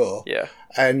might go,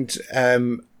 and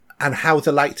how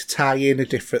they like to tie in the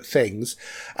different things.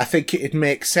 I think it'd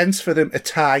make sense for them to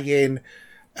tie in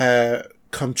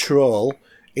Control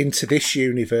into this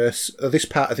universe, or this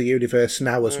part of the universe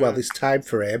now as well, this time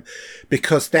frame,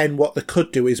 because then what they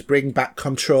could do is bring back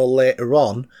Control later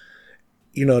on,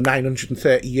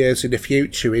 930 years in the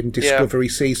future in Discovery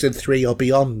Season 3 or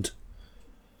beyond.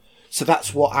 So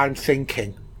that's what I'm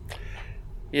thinking.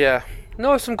 Yeah.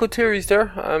 No, some good theories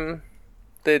there.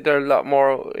 They're a lot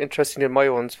more interesting than my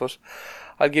ones, but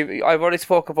I've already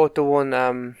spoke about the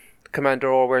one, Commander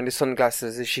O wearing the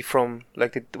sunglasses. Is she from,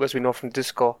 as we know from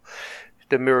Disco,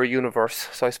 the Mirror Universe?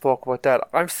 So I spoke about that.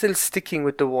 I'm still sticking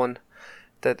with the one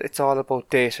that it's all about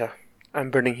Data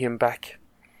and bringing him back.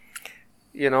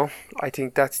 I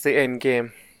think that's the end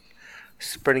game.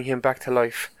 Bringing him back to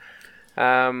life.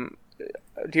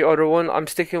 The other one I'm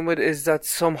sticking with is that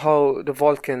somehow the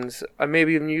Vulcans, and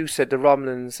maybe even you said the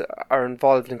Romulans, are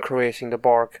involved in creating the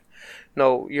Borg.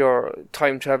 Now, your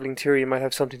time-travelling theory might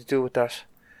have something to do with that,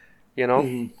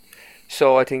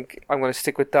 So I think I'm going to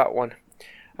stick with that one.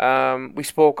 We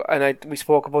spoke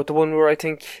about the one where I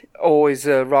think is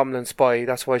a Romulan spy.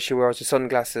 That's why she wears the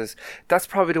sunglasses. That's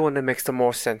probably the one that makes the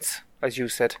most sense, as you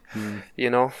said.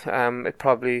 It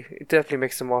definitely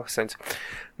makes the most sense.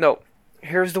 Now,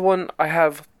 here's the one I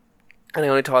have, and I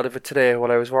only thought of it today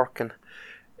while I was working,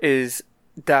 is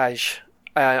Daj,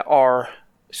 or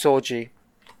Soji,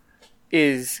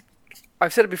 is,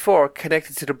 I've said it before,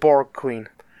 connected to the Borg Queen.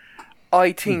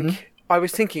 I think, I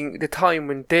was thinking the time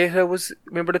when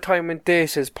remember the time when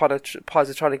Data's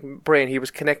positronic brain, he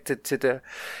was connected to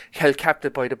held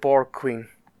captive by the Borg Queen.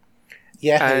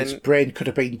 Yeah, and his brain could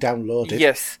have been downloaded.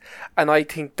 Yes, and I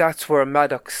think that's where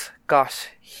Maddox got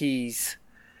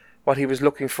what he was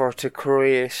looking for to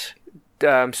create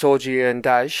Soji and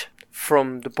Daj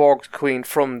from the Borg Queen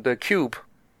from the cube,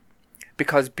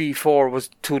 because B4 was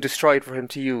too destroyed for him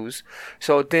to use.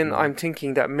 So then I'm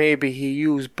thinking that maybe he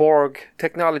used Borg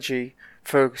technology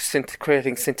for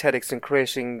creating synthetics and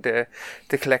creating the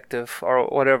collective or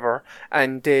whatever,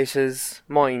 and Data's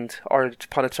mind or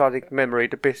Panatronic memory,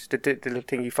 the little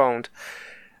thing he found.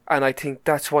 And I think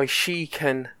that's why she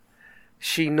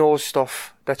knows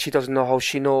stuff that she doesn't know how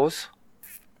she knows.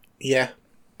 Yeah.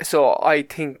 So I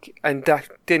think, and that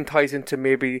then ties into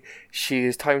maybe she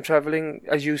is time traveling,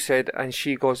 as you said, and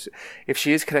she goes, if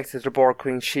she is connected to the Borg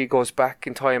Queen, she goes back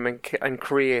in time and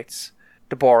creates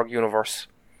the Borg universe.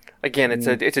 Again, it's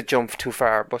a jump too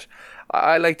far, but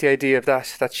I like the idea of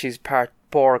that she's part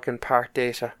Borg and part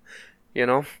Data, you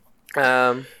know.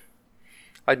 I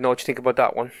don't know what you think about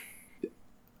that one.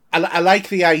 I like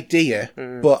the idea,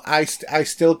 but I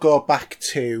still go back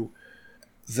to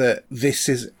that this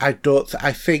is, I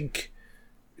think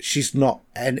she's not,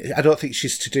 and I don't think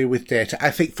she's to do with Data. I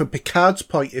think from Picard's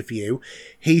point of view,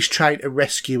 he's trying to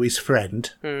rescue his friend.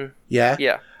 Yeah?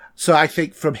 Yeah. So I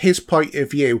think from his point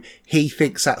of view, he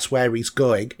thinks that's where he's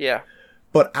going. Yeah.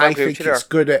 But I think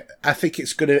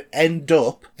it's gonna end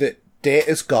up that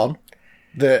Data's gone.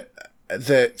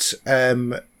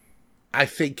 I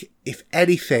think if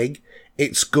anything,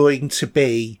 it's going to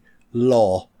be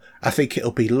Law. I think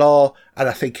it'll be Law, and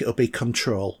I think it'll be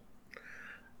Control.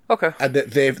 Okay. And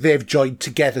that they've joined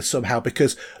together somehow,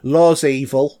 because Law's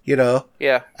evil, you know.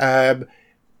 Yeah.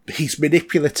 He's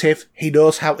manipulative. He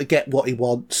knows how to get what he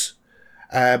wants.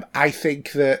 I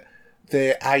think that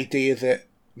the idea that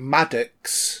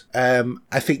Maddox,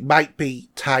 I think might be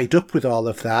tied up with all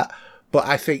of that, but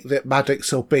I think that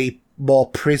Maddox will be more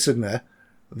prisoner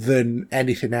than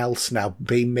anything else now,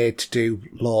 being made to do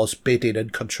Law's bidding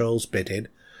and Control's bidding.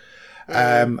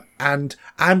 And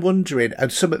I'm wondering,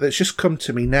 and something that's just come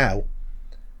to me now,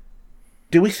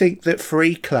 do we think that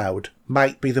Free Cloud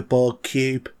might be the Borg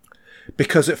cube?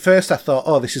 Because at first I thought,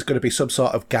 oh, this is going to be some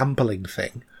sort of gambling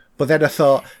thing. But then I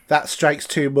thought, that strikes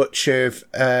too much of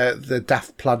the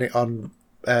Daft Planet on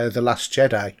The Last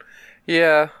Jedi.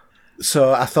 Yeah.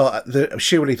 So I thought,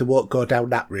 surely they won't go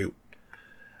down that route.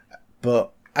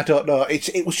 But I don't know.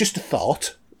 It was just a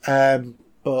thought.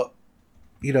 But,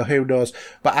 you know, who knows?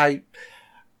 But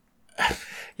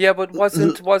yeah, but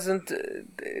wasn't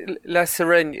La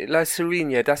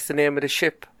Serenia, that's the name of the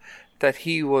ship that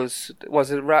he was it,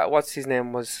 what's his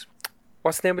name was,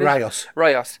 what's the name of it?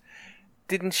 Rios.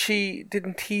 Didn't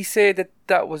he say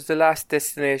that was the last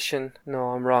destination? No,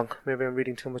 I'm wrong. Maybe I'm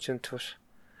reading too much into it.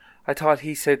 I thought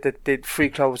he said that Free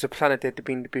Cloud was a planet they'd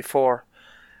been before.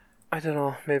 I don't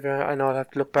know. Maybe I know. I'll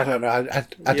have to look back. I don't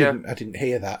know. I didn't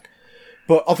hear that.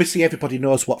 But obviously everybody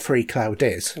knows what Free Cloud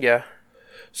is. Yeah.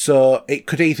 So it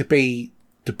could either be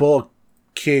the Borg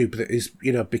cube that is,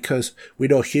 you know, because we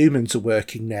know humans are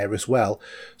working there as well.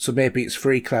 So maybe it's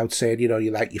Free Cloud saying, you know,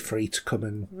 you're free to come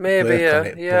and work on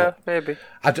it. Yeah, maybe.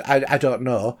 I don't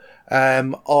know.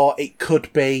 Or it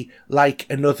could be like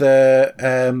another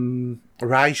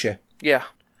Raja. Yeah.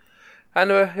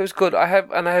 Anyway, it was good. I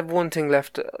have one thing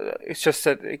left. It's just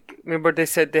that, remember they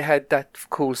said they had that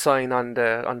cool sign on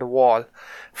the wall,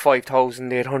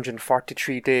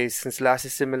 5,843 days since last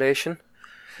assimilation.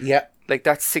 Yeah. Like,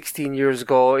 that's 16 years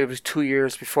ago. It was 2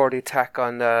 years before the attack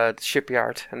on the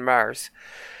shipyard in Mars.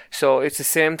 So it's the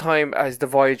same time as the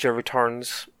Voyager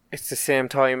returns. It's the same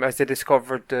time as they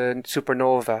discovered the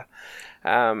supernova.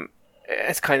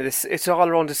 It's kind of this. It's all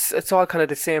around this. It's all kind of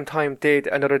the same time.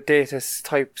 Another Data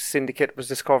type syndicate was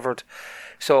discovered.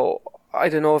 So I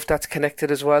don't know if that's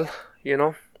connected as well. You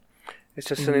know, it's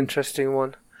just an interesting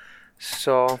one.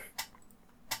 So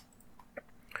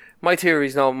my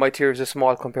theories are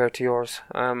small compared to yours.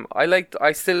 I'm going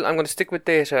to stick with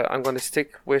Data. I'm going to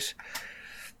stick with.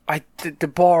 The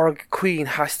Borg Queen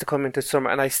has to come into summer,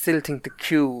 and I still think the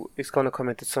Q is going to come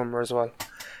into summer as well.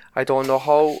 I don't know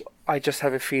how. I just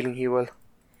have a feeling he will.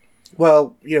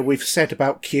 Well, you know, we've said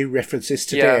about Q references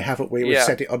today, haven't we? We've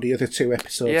said it on the other 2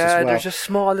 episodes as well. Yeah, there's just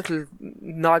small little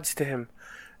nods to him,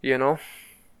 you know?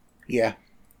 Yeah.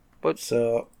 But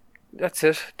so that's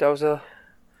it.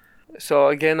 So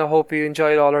again, I hope you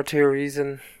enjoyed all our theories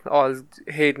and all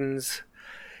Hayden's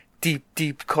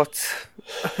deep cuts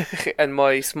and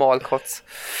my small cuts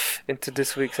into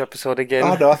this week's episode again.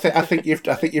 Oh no, I think you've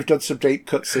done some deep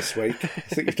cuts this week. I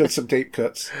think you've done some deep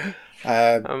cuts.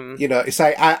 You know, it's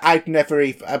like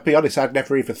I'll be honest, I'd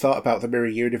never even thought about the mirror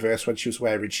universe when she was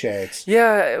wearing shades.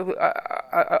 Yeah,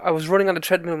 I was running on the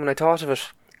treadmill when I thought of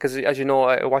it, because as you know,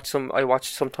 I watch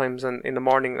sometimes in the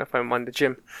morning if I'm on the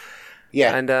gym.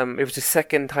 Yeah, and it was the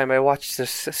second time I watched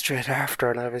this straight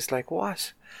after, and I was like,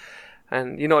 what?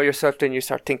 And you know yourself, then you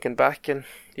start thinking back, and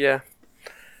yeah.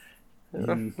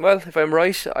 Well, if I'm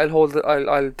right,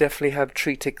 I'll definitely have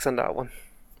 3 ticks on that one.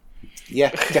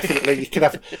 Yeah, definitely. You can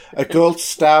have a gold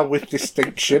star with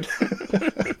distinction.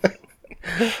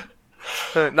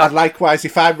 And likewise,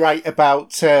 if I'm right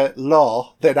about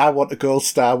law, then I want a gold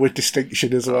star with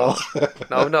distinction as well.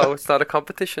 No, it's not a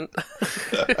competition.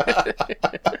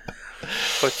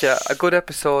 But yeah, a good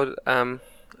episode, and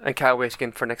can't wait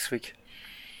again for next week.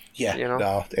 Yeah, you know?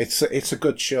 No, it's a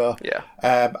good show. Yeah.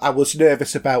 I was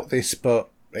nervous about this, but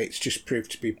it's just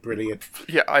proved to be brilliant.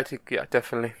 Yeah, I think,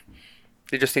 definitely.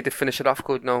 You just need to finish it off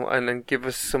good now and then give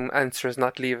us some answers,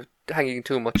 not leave it hanging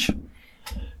too much.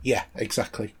 Yeah,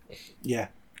 exactly. Yeah.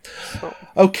 So.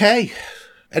 Okay.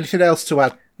 Anything else to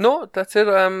add? No, that's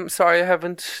it. Sorry I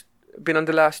haven't been on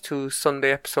the last 2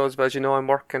 Sunday episodes, but as you know, I'm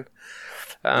working.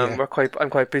 I'm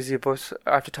quite busy, but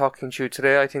after talking to you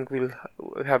today, I think we'll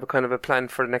have a kind of a plan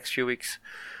for the next few weeks.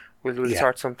 We'll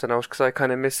start something out, because I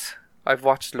kind of miss... I've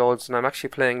watched loads, and I'm actually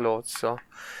playing loads, so...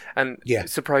 And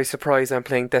surprise, surprise, I'm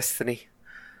playing Destiny.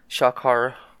 Shock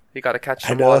horror. You gotta catch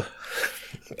them all.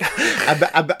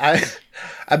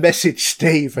 I messaged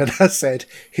Steve and I said,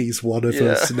 he's one of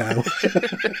us now.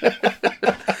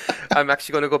 I'm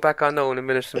actually going to go back on now in a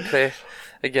minute and play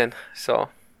again, so...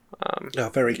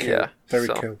 very cool. Yeah, very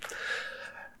cool.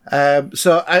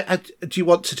 So, do you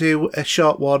want to do a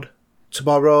short one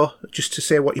tomorrow, just to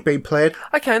say what you've been playing?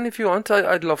 I can, if you want.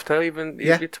 I'd love to. Even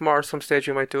tomorrow, at some stage,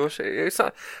 we might do it. It's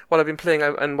not what I've been playing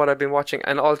and what I've been watching,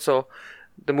 and also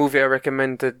the movie I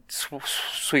recommended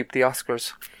sweep the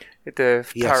Oscars, the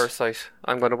Parasite.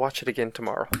 I'm going to watch it again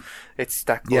tomorrow. It's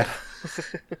that good. Yeah.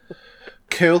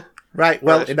 Cool. Right,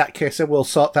 well, in that case, then we'll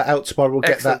sort that out tomorrow. We'll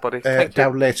Excellent, get that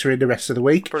down later in the rest of the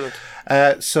week. Brilliant.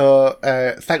 So,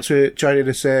 thanks for joining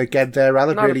us again there,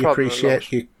 Alan. Not really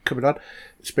appreciate you coming on.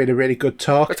 It's been a really good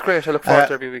talk. It's great. I look forward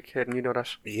to every week, and you know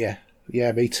that.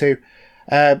 Yeah, me too.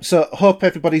 So, hope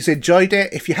everybody's enjoyed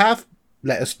it. If you have,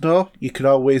 let us know. You can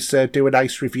always do a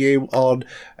nice review on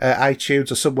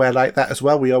iTunes or somewhere like that as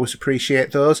well. We always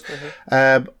appreciate those.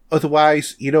 Mm-hmm.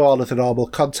 Otherwise, you know all of the normal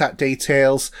contact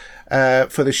details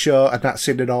for the show, and that's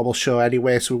in the normal show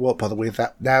anyway, so we won't bother with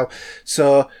that now.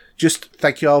 So, just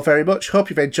thank you all very much. Hope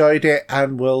you've enjoyed it,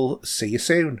 and we'll see you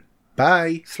soon.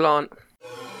 Bye. Slán.